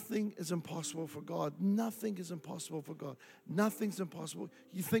 that nothing is impossible for God. Nothing is impossible for God. Nothing's impossible.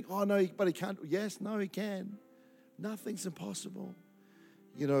 You think, oh no, but he can't. Yes, no, he can. Nothing's impossible.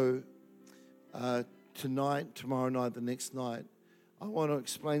 You know, tonight, tomorrow night, the next night, I want to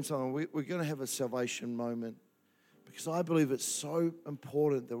explain something. We're going to have a salvation moment, because I believe it's so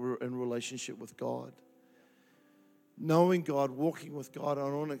important that we're in relationship with God. Knowing God, walking with God. I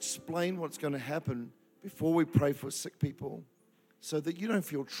want to explain what's going to happen before we pray for sick people, so that you don't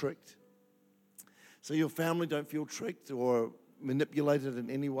feel tricked. So your family don't feel tricked or manipulated in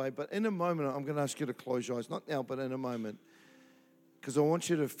any way. But in a moment, I'm going to ask you to close your eyes. Not now, but in a moment. Because I want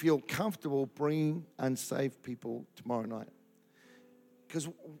you to feel comfortable bringing unsaved people tomorrow night. Because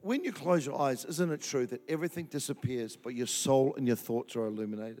when you close your eyes, isn't it true that everything disappears, but your soul and your thoughts are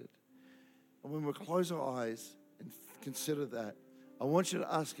illuminated? And when we close our eyes and consider that, I want you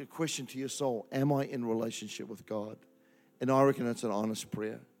to ask a question to your soul. Am I in relationship with God? And I reckon it's an honest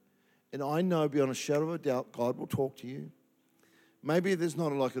prayer. And I know beyond a shadow of a doubt, God will talk to you. Maybe there's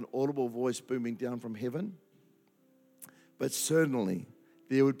not like an audible voice booming down from heaven, but certainly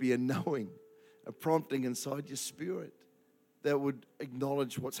there would be a knowing, a prompting inside your spirit that would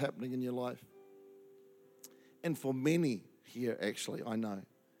acknowledge what's happening in your life. And for many here, actually, I know,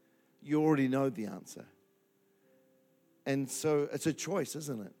 you already know the answer. And so it's a choice,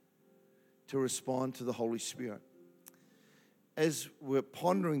 isn't it, to respond to the Holy Spirit. As we're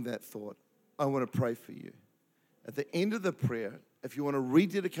pondering that thought, I want to pray for you. At the end of the prayer, if you want to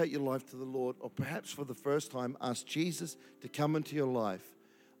rededicate your life to the Lord, or perhaps for the first time ask Jesus to come into your life,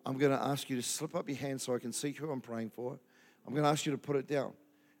 I'm going to ask you to slip up your hand so I can see who I'm praying for. I'm going to ask you to put it down.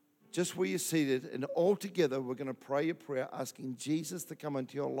 Just where you're seated, and all together we're going to pray a prayer asking Jesus to come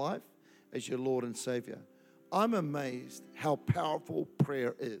into your life as your Lord and Savior. I'm amazed how powerful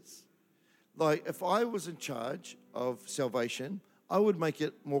prayer is. Like, if I was in charge of salvation, I would make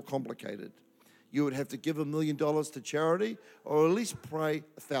it more complicated. You would have to give $1 million to charity, or at least pray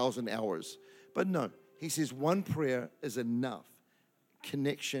 1,000 hours. But no, he says one prayer is enough.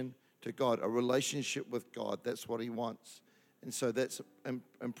 Connection to God, a relationship with God, that's what he wants. And so that's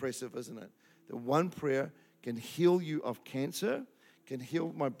impressive, isn't it? That one prayer can heal you of cancer, can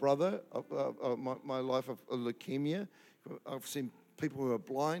heal my brother of my life of leukemia. I've seen people who are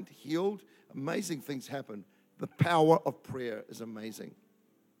blind healed. Amazing things happen. The power of prayer is amazing.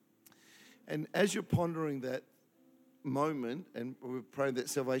 And as you're pondering that moment, and we're praying that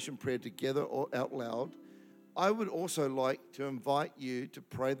salvation prayer together or out loud, I would also like to invite you to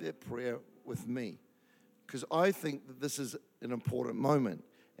pray that prayer with me, because I think that this is an important moment.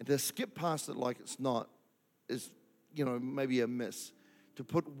 And to skip past it like it's not is, maybe a miss. To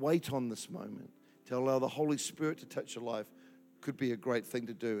put weight on this moment, to allow the Holy Spirit to touch your life, could be a great thing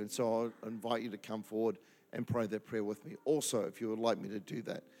to do. And so I invite you to come forward and pray that prayer with me also, if you would like me to do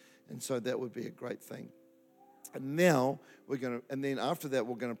that. And so that would be a great thing. And now and then after that,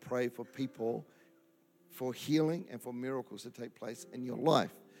 we're going to pray for people, for healing and for miracles to take place in your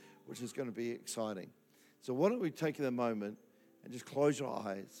life, which is going to be exciting. So why don't we take a moment and just close your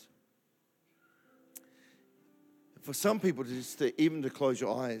eyes. For some people, even to close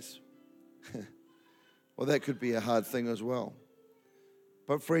your eyes Well, that could be a hard thing as well.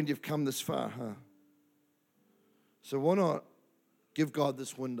 But friend, you've come this far, huh? So why not give God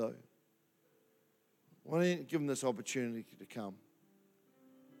this window? Why don't you give him this opportunity to come?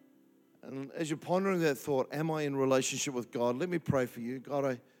 And as you're pondering that thought, am I in relationship with God? Let me pray for you.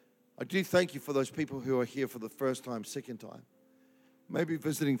 God, I do thank you for those people who are here for the first time, second time, maybe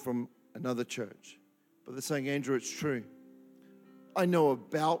visiting from another church. But they're saying, Andrew, it's true. I know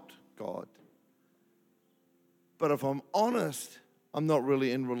about God. But if I'm honest, I'm not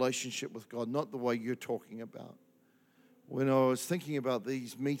really in relationship with God, not the way you're talking about. When I was thinking about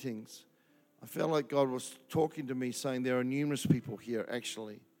these meetings, I felt like God was talking to me, saying there are numerous people here,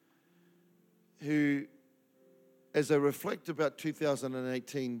 actually, who, as they reflect about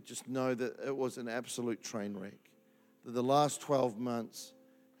 2018, just know that it was an absolute train wreck, that the last 12 months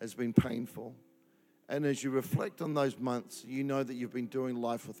has been painful. And as you reflect on those months, you know that you've been doing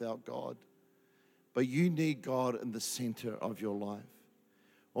life without God, but you need God in the center of your life.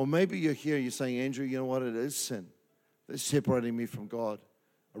 Or maybe you're here, you're saying, Andrew, you know what, it is sin that's separating me from God.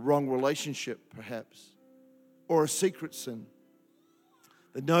 A wrong relationship, perhaps, or a secret sin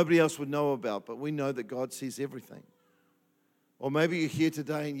that nobody else would know about, but we know that God sees everything. Or maybe you're here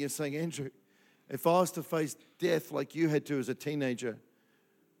today and you're saying, Andrew, if I was to face death like you had to as a teenager,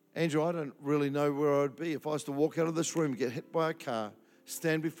 Andrew, I don't really know where I'd be. If I was to walk out of this room, get hit by a car,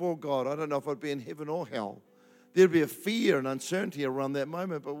 stand before God, I don't know if I'd be in heaven or hell. There'd be a fear and uncertainty around that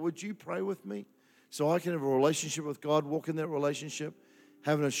moment, but would you pray with me so I can have a relationship with God, walk in that relationship,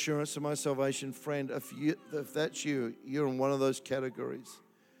 have an assurance of my salvation? Friend, if that's you, you're in one of those categories.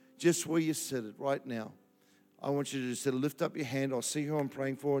 Just where you sit right now, I want you to just lift up your hand. I'll see who I'm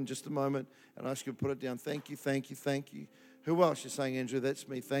praying for in just a moment and ask you to put it down. Thank you, thank you, thank you. Who else? You're saying, Andrew, that's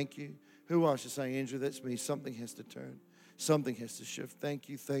me. Thank you. Who else? You're saying, Andrew, that's me. Something has to turn. Something has to shift. Thank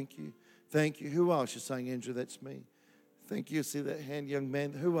you, thank you, thank you. Who else? You're saying, Andrew, that's me. Thank you. See that hand, young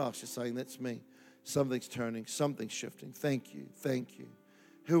man? Who else? You're saying, that's me. Something's turning. Something's shifting. Thank you, thank you.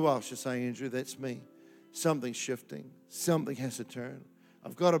 Who else? You're saying, Andrew, that's me. Something's shifting. Something has to turn.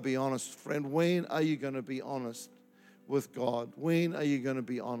 I've got to be honest. Friend, when are you going to be honest with God? When are you going to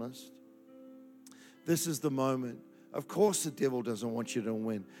be honest? This is the moment. Of course the devil doesn't want you to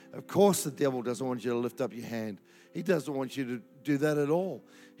win. Of course the devil doesn't want you to lift up your hand. He doesn't want you to do that at all.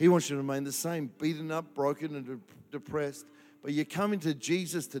 He wants you to remain the same, beaten up, broken, and depressed. But you're coming to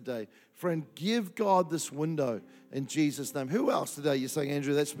Jesus today. Friend, give God this window in Jesus' name. Who else today? You're saying,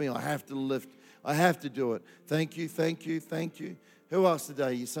 Andrew, that's me. I have to lift. I have to do it. Thank you, thank you, thank you. Who else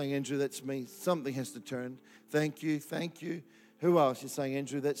today? You're saying, Andrew, that's me. Something has to turn. Thank you, thank you. Who else? You're saying,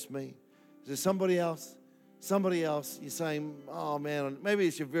 Andrew, that's me. Is there somebody else? Somebody else? You're saying, oh, man, maybe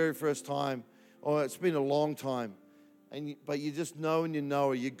it's your very first time or it's been a long time. But you just know and you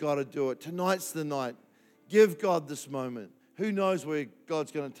know you got to do it. Tonight's the night. Give God this moment. Who knows where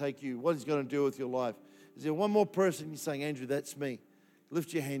God's going to take you, what he's going to do with your life. Is there one more person you're saying, Andrew, that's me?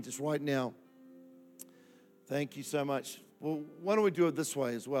 Lift your hand just right now. Thank you so much. Well, why don't we do it this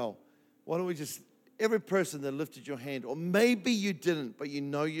way as well? Why don't we just, every person that lifted your hand, or maybe you didn't, but you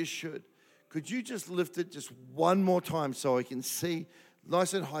know you should, could you just lift it just one more time so I can see,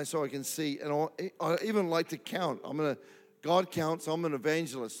 nice and high so I can see, and I even like to count. God counts, I'm an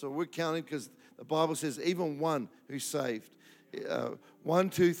evangelist, so we're counting because the Bible says even one who's saved. 1,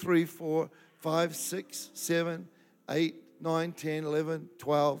 2, 3, 4, 5, 6, 7, 8, 9, 10, 11,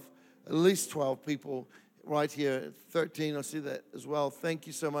 12, at least 12 people right here. 13, I see that as well. Thank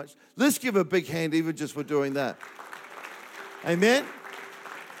you so much. Let's give a big hand even just for doing that. Amen?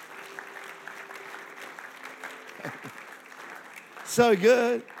 So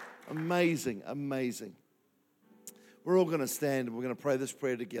good. Amazing, amazing. We're all going to stand and we're going to pray this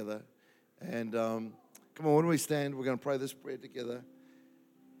prayer together. And come on, when we stand, we're going to pray this prayer together.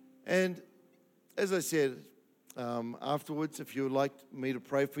 And as I said, afterwards, if you would like me to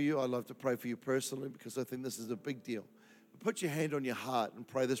pray for you, I'd love to pray for you personally because I think this is a big deal. But put your hand on your heart and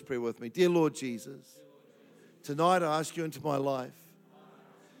pray this prayer with me. Dear Lord Jesus, tonight I ask you into my life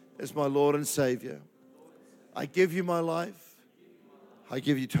as my Lord and Savior. I give you my life. I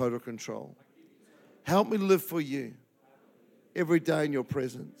give you total control. Help me live for you every day in your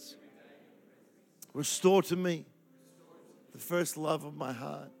presence. Restore to me the first love of my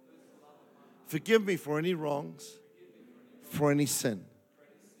heart. Forgive me for any wrongs, for any sin.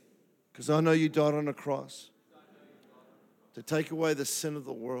 Because I know you died on a cross to take away the sin of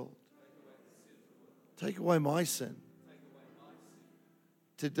the world. Take away my sin.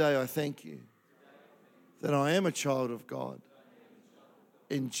 Today I thank you that I am a child of God.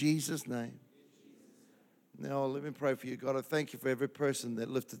 In Jesus' name. Now let me pray for you. God, I thank you for every person that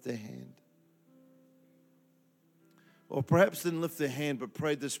lifted their hand. or perhaps didn't lift their hand but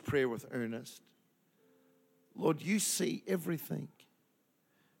prayed this prayer with earnest. Lord, you see everything.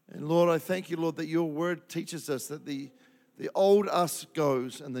 And Lord, I thank you, Lord, that your word teaches us that the old us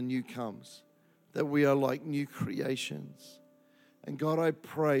goes and the new comes, that we are like new creations. And God, I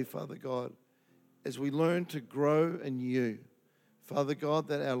pray, Father God, as we learn to grow in you, Father God,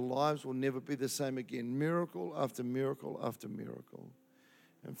 that our lives will never be the same again. Miracle after miracle after miracle.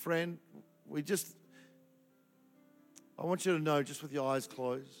 And friend, I want you to know, just with your eyes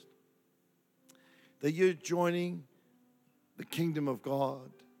closed, that you're joining the kingdom of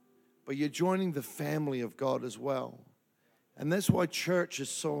God, but you're joining the family of God as well. And that's why church is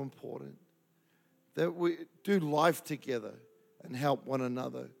so important, that we do life together and help one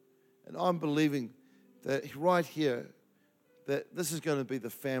another. And I'm believing that right here, that this is going to be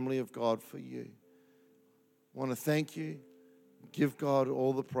the family of God for you. I want to thank you. Give God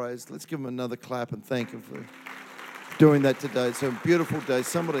all the praise. Let's give him another clap and thank him for doing that today. It's a beautiful day.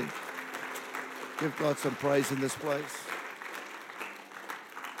 Somebody give God some praise in this place.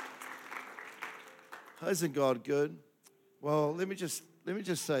 Isn't God good? Well, let me just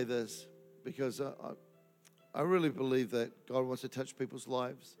say this, because I really believe that God wants to touch people's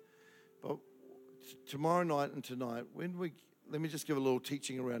lives. But tomorrow night and tonight, let me just give a little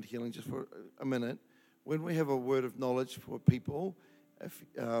teaching around healing just for a minute. When we have a word of knowledge for people, it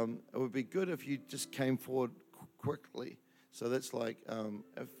would be good if you just came forward quickly. So that's like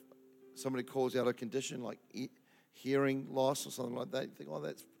if somebody calls out a condition like hearing loss or something like that, you think,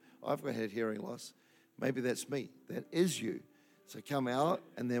 oh, I've had hearing loss. Maybe that's me. That is you. So come out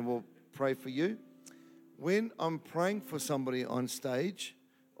and then we'll pray for you. When I'm praying for somebody on stage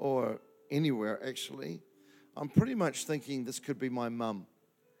or anywhere actually, I'm pretty much thinking this could be my mum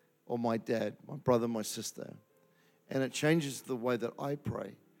or my dad, my brother, my sister. And it changes the way that I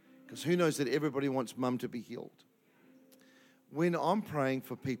pray, because who knows that everybody wants mum to be healed. When I'm praying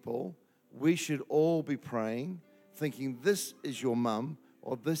for people, we should all be praying thinking this is your mum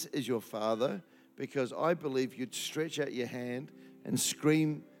or this is your father, because I believe you'd stretch out your hand and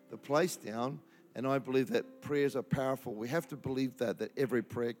scream the place down. And I believe that prayers are powerful. We have to believe that every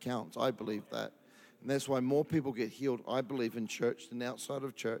prayer counts. I believe that. And that's why more people get healed, I believe, in church than outside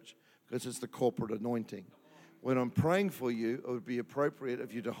of church, because it's the corporate anointing. When I'm praying for you, it would be appropriate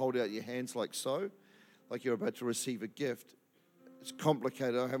of you to hold out your hands like so, like you're about to receive a gift. It's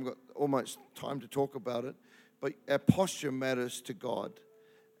complicated. I haven't got almost time to talk about it. But our posture matters to God.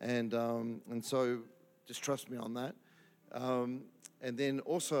 And so just trust me on that. And then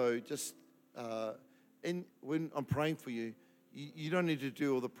also just when I'm praying for you, you don't need to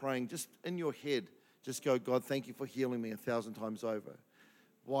do all the praying. Just in your head, just go, God, thank you for healing me 1,000 times over.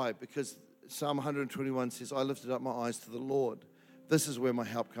 Why? Because Psalm 121 says, I lifted up my eyes to the Lord. This is where my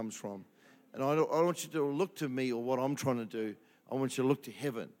help comes from. And I don't want you to look to me or what I'm trying to do. I want you to look to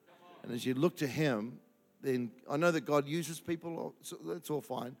heaven. And as you look to him, then I know that God uses people, so that's all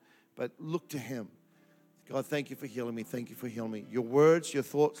fine, but look to him. God, thank you for healing me. Thank you for healing me. Your words, your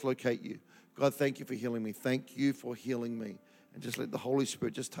thoughts locate you. God, thank you for healing me. Thank you for healing me. And just let the Holy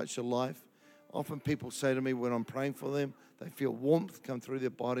Spirit just touch your life. Often people say to me when I'm praying for them, they feel warmth come through their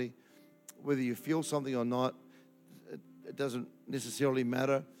body. Whether you feel something or not, it doesn't necessarily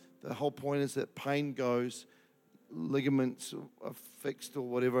matter. The whole point is that pain goes, ligaments are fixed or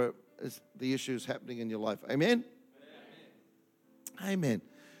whatever is the issue is happening in your life. Amen? Amen.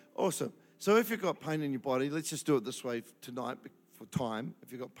 Awesome. So if you've got pain in your body, let's just do it this way tonight for time.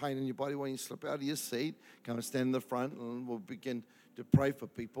 If you've got pain in your body, why don't you slip out of your seat, come and stand in the front, and we'll begin to pray for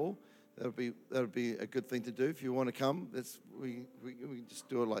people. That'll be a good thing to do. If you want to come, we can just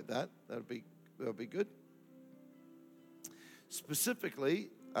do it like that. That'll be good. Specifically,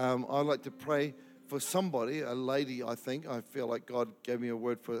 I'd like to pray for somebody, a lady. I feel like God gave me a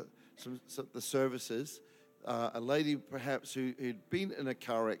word for the services. A lady perhaps who'd been in a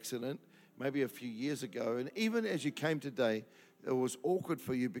car accident maybe a few years ago, and even as you came today, it was awkward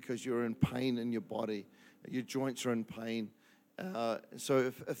for you because you're in pain in your body. Your joints are in pain. So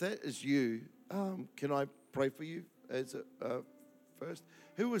if that is you, can I pray for you as first?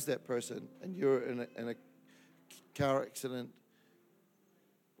 Who was that person? And you're in a car accident.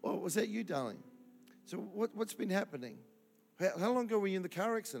 Oh, was that you, darling? So what's been happening? How long ago were you in the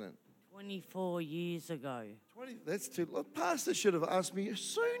car accident? 24 years ago. 20. That's too long. Pastor should have asked me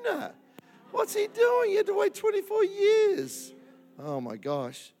sooner. What's he doing? He had to wait 24 years. Oh my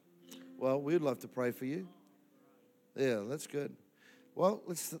gosh. Well, we'd love to pray for you. Yeah, that's good. Well,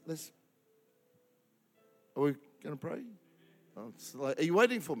 let's. Are we going to pray? Oh, are you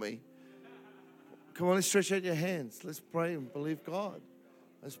waiting for me? Come on, let's stretch out your hands. Let's pray and believe God.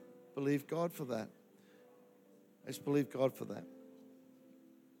 Let's believe God for that. Let's believe God for that.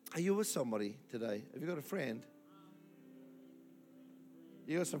 Are you with somebody today? Have you got a friend?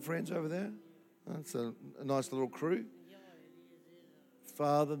 You got some friends over there? That's a nice little crew.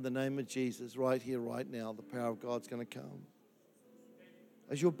 Father, in the name of Jesus, right here, right now, the power of God's going to come.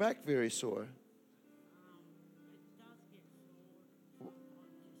 Is your back very sore?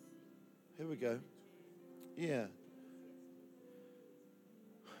 Here we go. Yeah.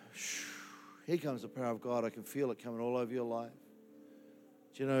 Here comes the power of God. I can feel it coming all over your life.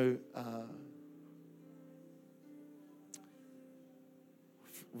 Do you know,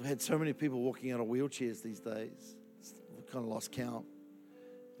 we've had so many people walking out of wheelchairs these days. We've kind of lost count.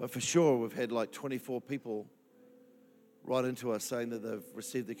 But for sure, we've had like 24 people write into us saying that they've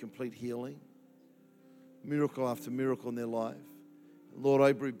received the complete healing. Miracle after miracle in their life. Lord, I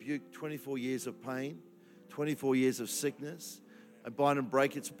rebuke 24 years of pain, 24 years of sickness. I bind and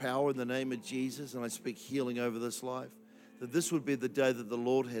break its power in the name of Jesus, and I speak healing over this life. That this would be the day that the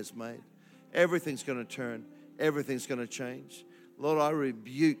Lord has made. Everything's going to turn. Everything's going to change. Lord, I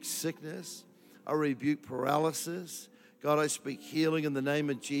rebuke sickness. I rebuke paralysis. God, I speak healing in the name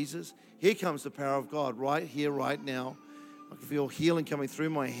of Jesus. Here comes the power of God right here, right now. I can feel healing coming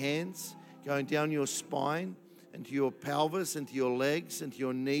through my hands, going down your spine, into your pelvis, into your legs, into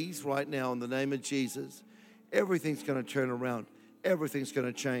your knees right now in the name of Jesus. Everything's going to turn around. Everything's going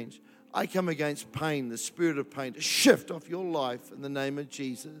to change. I come against pain, the spirit of pain, to shift off your life in the name of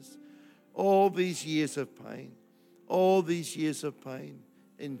Jesus. All these years of pain, all these years of pain,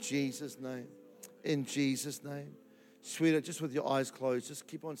 in Jesus' name, in Jesus' name. Sweetheart, just with your eyes closed, just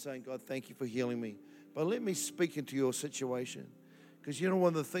keep on saying, God, thank you for healing me. But let me speak into your situation. Because you know, one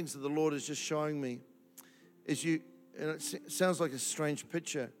of the things that the Lord is just showing me is you, and it sounds like a strange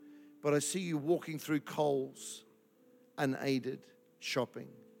picture, but I see you walking through Coles, unaided, shopping,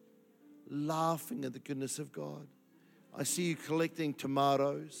 laughing at the goodness of God. I see you collecting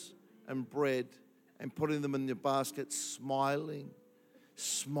tomatoes and bread and putting them in your basket, smiling,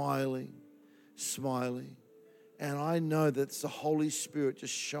 smiling, smiling. And I know that's the Holy Spirit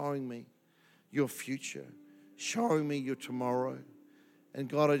just showing me your future, showing me your tomorrow. And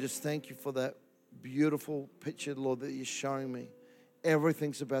God, I just thank you for that beautiful picture, Lord, that you're showing me.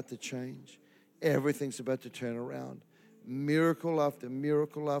 Everything's about to change. Everything's about to turn around. Miracle after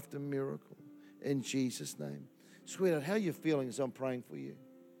miracle after miracle. In Jesus' name. Sweetheart, how are you feeling as I'm praying for you?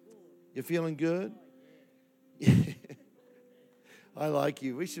 You feeling good? I like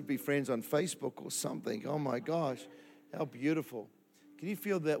you. We should be friends on Facebook or something. Oh my gosh, how beautiful. Can you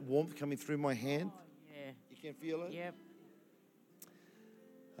feel that warmth coming through my hand? Yeah. You can feel it? Yep.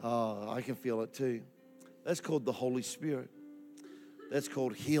 Oh, I can feel it too. That's called the Holy Spirit. That's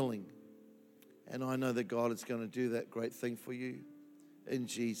called healing. And I know that God is going to do that great thing for you in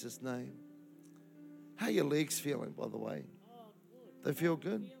Jesus' name. How are your legs feeling, by the way? Oh, good. They feel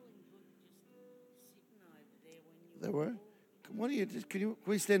good? Feeling good just sitting over there when you They were? Why don't you just, can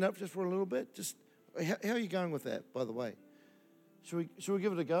we stand up just for a little bit? Just how are you going with that, by the way? Should we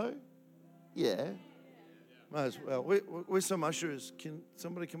give it a go? Yeah. Might as well. Where's some ushers? Can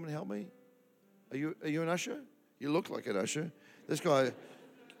somebody come and help me? Are you an usher? You look like an usher. This guy.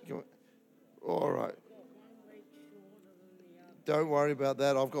 All right. Don't worry about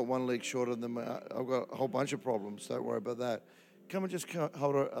that. I've got one leg shorter than I've got a whole bunch of problems. Don't worry about that. Come and just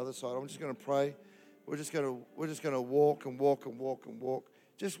hold our other side. I'm just going to pray. We're just going to walk and walk and walk and walk.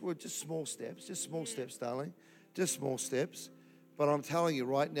 Just small steps. Just small steps, darling. Just small steps. But I'm telling you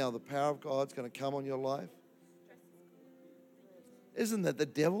right now, the power of God's going to come on your life. Isn't that the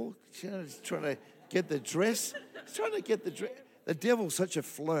devil? You know, he's trying to get the dress. He's trying to get the dress. The devil's such a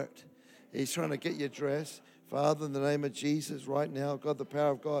flirt. He's trying to get your dress. Father, in the name of Jesus, right now, God, the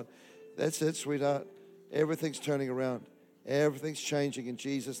power of God. That's it, sweetheart. Everything's turning around. Everything's changing in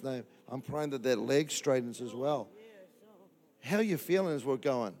Jesus' name. I'm praying that leg straightens as well. How are you feeling as we're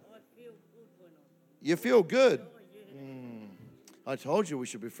going? I feel good when I'm... You feel good? I told you we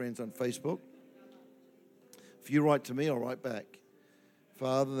should be friends on Facebook. If you write to me, I'll write back.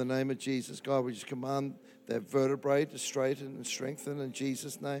 Father, in the name of Jesus, God, we just command that vertebrae to straighten and strengthen in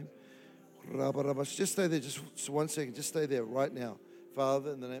Jesus' name. Just stay there just 1 second. Just stay there right now.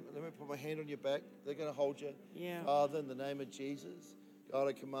 Father, in the name, let me put my hand on your back. They're going to hold you. Yeah. Father, in the name of Jesus, God,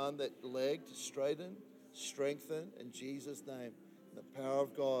 I command that leg to straighten, strengthen in Jesus' name. In the power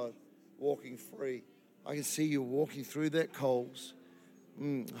of God, walking free. I can see you walking through that Coles.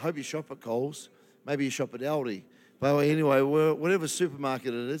 I hope you shop at Coles. Maybe you shop at Aldi. But anyway, whatever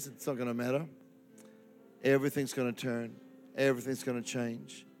supermarket it is, it's not going to matter. Everything's going to turn. Everything's going to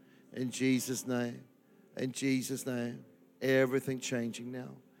change. In Jesus' name. In Jesus' name. Everything changing now.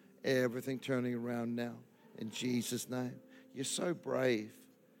 Everything turning around now. In Jesus' name. You're so brave.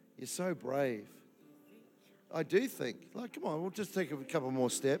 You're so brave. I do think. Like, come on, we'll just take a couple more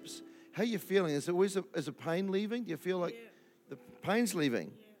steps. How are you feeling? Is the pain leaving? Do you feel like the pain's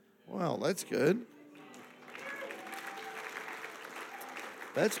leaving? Wow, that's good.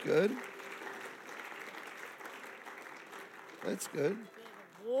 That's good. That's good.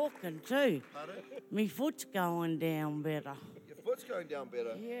 Walking too. Pardon? My foot's going down better. Your foot's going down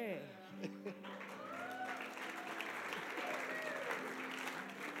better. Yeah.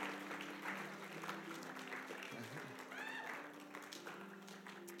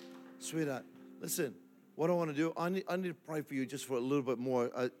 Sweetheart, listen. What I want to do, I need to pray for you just for a little bit more.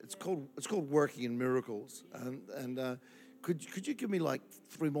 It's called working in miracles. And could you give me like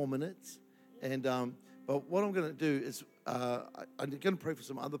 3 more minutes? And but what I'm going to do is I'm going to pray for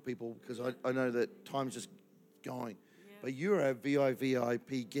some other people because I know that time's just going. But you're a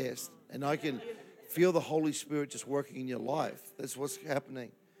VIP guest, and I can feel the Holy Spirit just working in your life. That's what's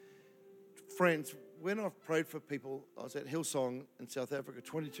happening. Friends, when I've prayed for people, I was at Hillsong in South Africa,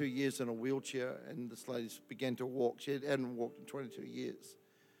 22 years in a wheelchair, and this lady began to walk. She hadn't walked in 22 years.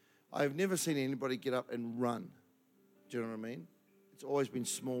 I've never seen anybody get up and run. Do you know what I mean? It's always been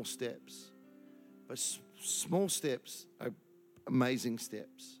small steps. But small steps are amazing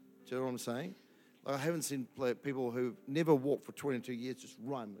steps. Do you know what I'm saying? Like I haven't seen people who've never walked for 22 years just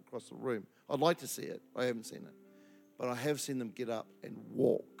run across the room. I'd like to see it. I haven't seen it. But I have seen them get up and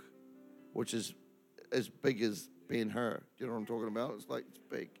walk, which is as big as Ben-Hur. Do you know what I'm talking about? It's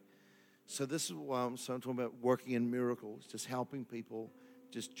big. So this is why I'm talking about working in miracles, just helping people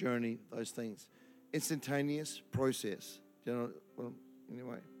just journey those things. Instantaneous process. Do you know? Well,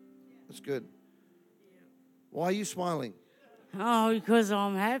 anyway, that's good. Why are you smiling? Oh, because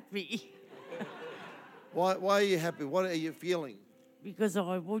I'm happy. Why are you happy? What are you feeling? Because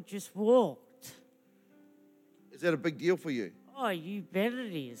I would just walked. Is that a big deal for you? Oh, you bet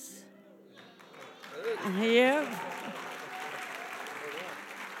it is. Yeah.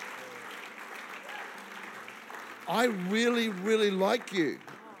 I really, really like you.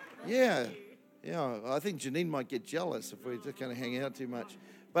 Yeah. Yeah, I think Janine might get jealous if we're just going to hang out too much.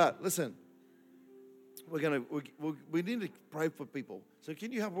 But listen, we need to pray for people. So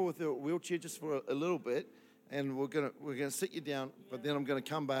can you help her with her wheelchair just for a little bit? And we're gonna sit you down, but then I'm going to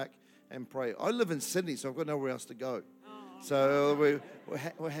come back and pray. I live in Sydney, so I've got nowhere else to go. So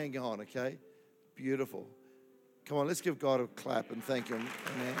we're hanging on, okay? Beautiful. Come on, let's give God a clap and thank Him.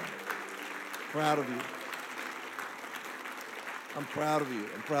 Amen. Proud of you. I'm proud of you.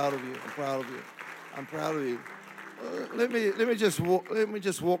 I'm proud of you. I'm proud of you. I'm proud of you. Let me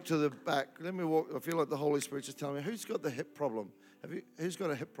just walk to the back. Let me walk. I feel like the Holy Spirit's just telling me who's got the hip problem. Who's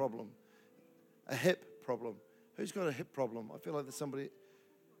got a hip problem? A hip problem. Who's got a hip problem? I feel like there's somebody.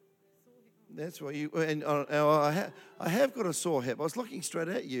 That's why you. And I have got a sore hip. I was looking straight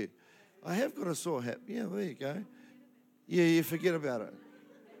at you. I have got a sore hip. Yeah, there you go. Yeah, you forget about it.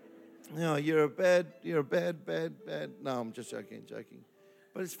 No, you're a bad. No, I'm just joking.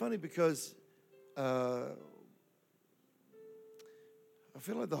 But it's funny because I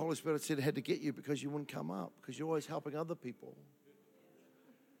feel like the Holy Spirit said it had to get you because you wouldn't come up because you're always helping other people.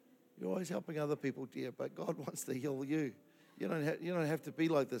 You're always helping other people, dear. But God wants to heal you. You don't have to be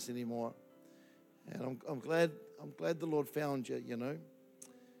like this anymore. And I'm glad the Lord found you. You know,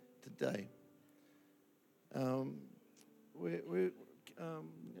 today.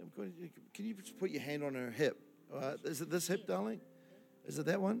 Can you just put your hand on her hip? All right. Is it this hip, darling? Is it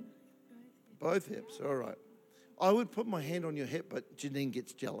that one? Both hips. All right. I would put my hand on your hip, but Janine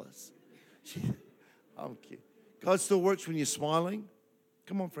gets jealous. I'm kidding. God still works when you're smiling.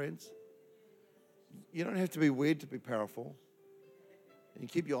 Come on, friends. You don't have to be weird to be powerful. And you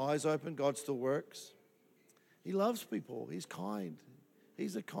keep your eyes open, God still works. He loves people. He's kind.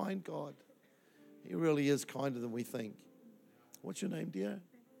 He's a kind God. He really is kinder than we think. What's your name, dear?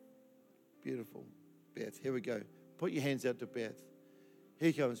 Beautiful. Beth. Here we go. Put your hands out to Beth.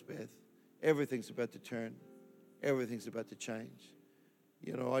 Here comes Beth. Everything's about to turn. Everything's about to change.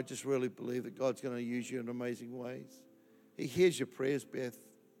 You know, I just really believe that God's going to use you in amazing ways. He hears your prayers, Beth.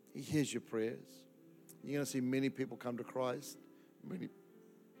 He hears your prayers. You're going to see many people come to Christ.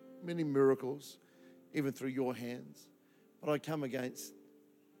 Many miracles, even through your hands. But I come against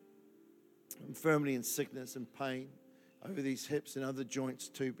infirmity and sickness and pain over these hips and other joints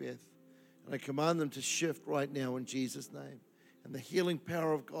too, Beth. And I command them to shift right now in Jesus' name. And the healing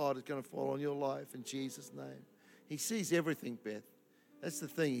power of God is going to fall on your life in Jesus' name. He sees everything, Beth. That's the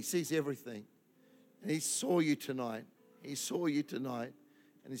thing. He sees everything. And He saw you tonight. He saw you tonight.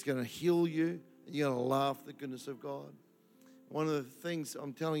 And He's going to heal you. And you're going to laugh at the goodness of God. One of the things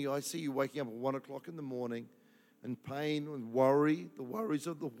I'm telling you, I see you waking up at 1 o'clock in the morning in pain and worry, the worries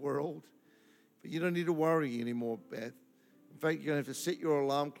of the world. But you don't need to worry anymore, Beth. In fact, you're going to have to set your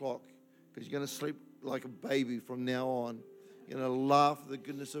alarm clock because you're going to sleep like a baby from now on. You're going to laugh at the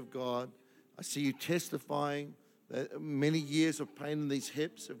goodness of God. I see you testifying that many years of pain in these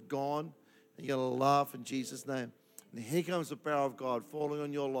hips have gone, and you're going to laugh in Jesus' name. And here comes the power of God falling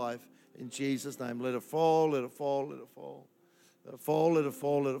on your life in Jesus' name. Let it fall, let it fall, let it fall. Let it fall, let it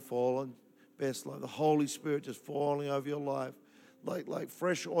fall, let it fall. And best, like the Holy Spirit just falling over your life, like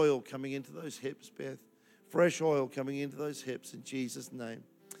fresh oil coming into those hips, Beth. Fresh oil coming into those hips in Jesus' name.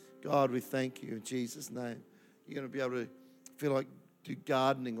 God, we thank you in Jesus' name. You're going to be able to feel like do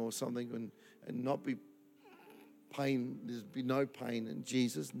gardening or something and not be pain. There's be no pain in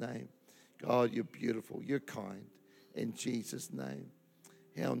Jesus' name. God, you're beautiful. You're kind in Jesus' name.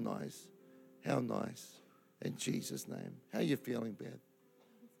 How nice. How nice in Jesus' name. How are you feeling, Beth?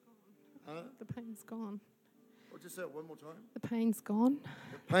 Huh? The pain's gone. Well, just say it one more time. The pain's gone.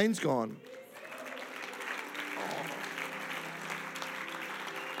 The pain's gone.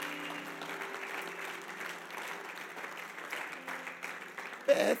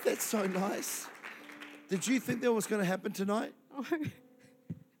 Beth, that's so nice. Did you think that was going to happen tonight? Oh,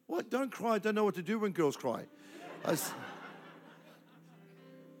 What? Don't cry. I don't know what to do when girls cry.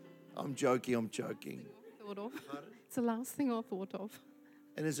 I'm joking. thought of. It's the last thing I thought of.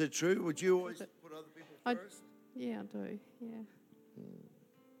 And is it true? Would you always put other people first? Yeah, I do. Yeah.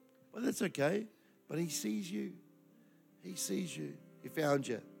 Well, that's okay. But he sees you. He sees you. He found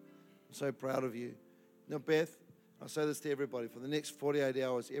you. I'm so proud of you. Now, Beth, I'll say this to everybody. For the next 48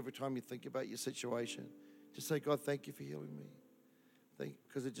 hours, every time you think about your situation, just say, God, thank you for healing me.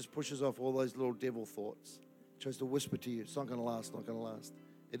 Because it just pushes off all those little devil thoughts. It tries to whisper to you, it's not going to last, not going to last.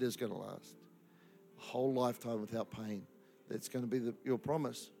 It is going to last. A whole lifetime without pain. That's going to be your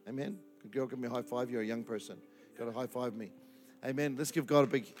promise. Amen? Good girl, give me a high five. You're a young person. Got to high five me. Amen. Let's give God a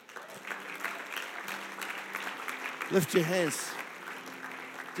big... Lift your hands.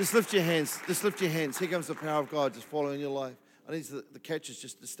 Just lift your hands. Just lift your hands. Here comes the power of God just falling on your life. I need the catchers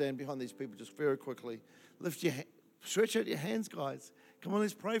just to stand behind these people just very quickly. Lift your stretch out your hands, guys. Come on,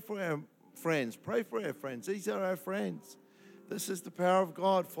 let's pray for our friends. Pray for our friends. These are our friends. This is the power of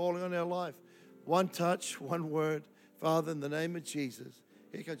God falling on our life. One touch, one word. Father, in the name of Jesus.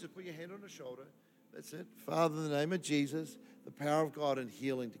 Here you go. Just put your hand on the shoulder. That's it. Father, in the name of Jesus, the power of God and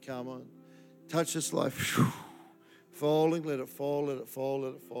healing to come on. Touch this life. Falling, let it fall, let it fall,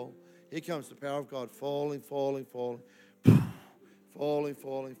 let it fall. Here comes the power of God falling, falling, falling. Falling,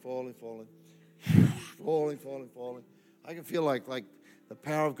 falling, falling, falling. Falling, falling, falling. I can feel like the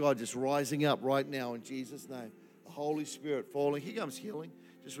power of God just rising up right now in Jesus' name. The Holy Spirit falling. Here comes healing.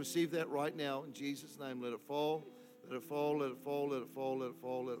 Just receive that right now in Jesus' name. Let it fall. Let it fall. Let it fall. Let it fall. Let it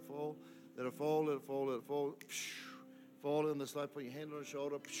fall. Let it fall. Let it fall. Let it fall. Let it fall. Fall in this life. Put your hand on the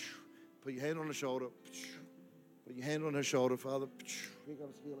shoulder. Put your hand on the shoulder. Put your hand on her shoulder, Father. Here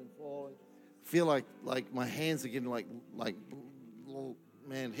comes healing falling. Feel like my hands are getting like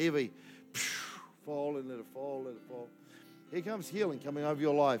man, heavy. Fall and let it fall, let it fall. Here comes healing coming over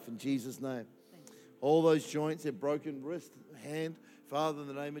your life in Jesus' name. All those joints, that broken wrist, hand, Father, in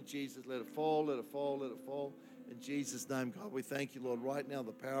the name of Jesus, let it fall, let it fall, let it fall. In Jesus' name, God, we thank you, Lord, right now,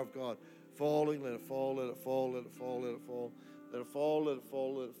 the power of God falling, let it fall, let it fall, let it fall, let it fall. Let it fall, let it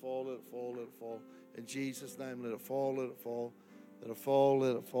fall, let it fall, let it fall, let it fall. In Jesus' name, let it fall, let it fall. Let it fall,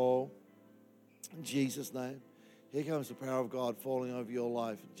 let it fall. In Jesus' name. Here comes the power of God falling over your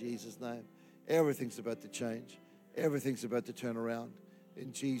life in Jesus' name. Everything's about to change. Everything's about to turn around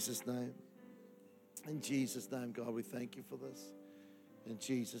in Jesus' name. In Jesus' name, God, we thank you for this. In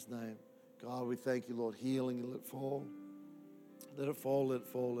Jesus' name. God, we thank you, Lord. Healing and let it fall. Let it fall, let it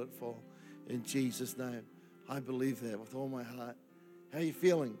fall, let it fall. In Jesus' name. I believe that with all my heart. How are you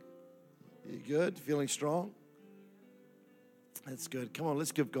feeling? You good? Feeling strong? That's good. Come on,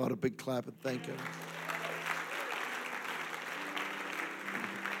 let's give God a big clap and thank Him.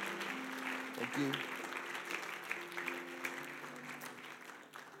 Thank you.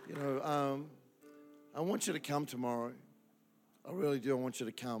 You know, I want you to come tomorrow. I really do. I want you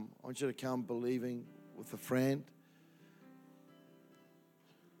to come. I want you to come believing with a friend.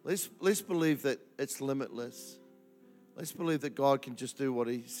 Let's believe that it's limitless. Let's believe that God can just do what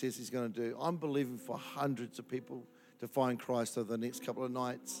He says He's going to do. I'm believing for hundreds of people to find Christ over the next couple of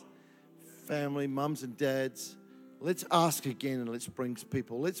nights. Family, mums and dads. Let's ask again and let's bring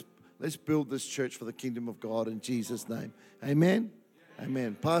people. Let's build this church for the kingdom of God in Jesus' name. Amen?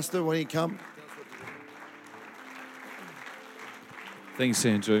 Amen. Pastor, when you come. Thanks,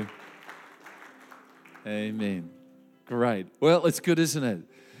 Andrew. Amen. Great. Well, it's good, isn't it?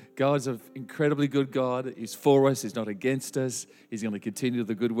 God's an incredibly good God. He's for us. He's not against us. He's going to continue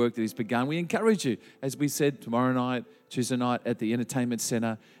the good work that He's begun. We encourage you, as we said, tomorrow night, Tuesday night at the entertainment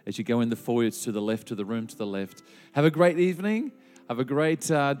centre, as you go in the foyer, it's to the left, to the room to the left. Have a great evening. Have a great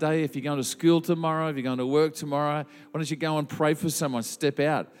day. If you're going to school tomorrow, if you're going to work tomorrow, why don't you go and pray for someone? Step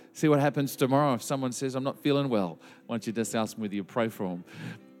out. See what happens tomorrow. If someone says, I'm not feeling well, why don't you just ask them whether you pray for them?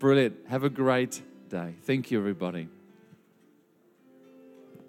 Brilliant. Have a great day. Thank you, everybody.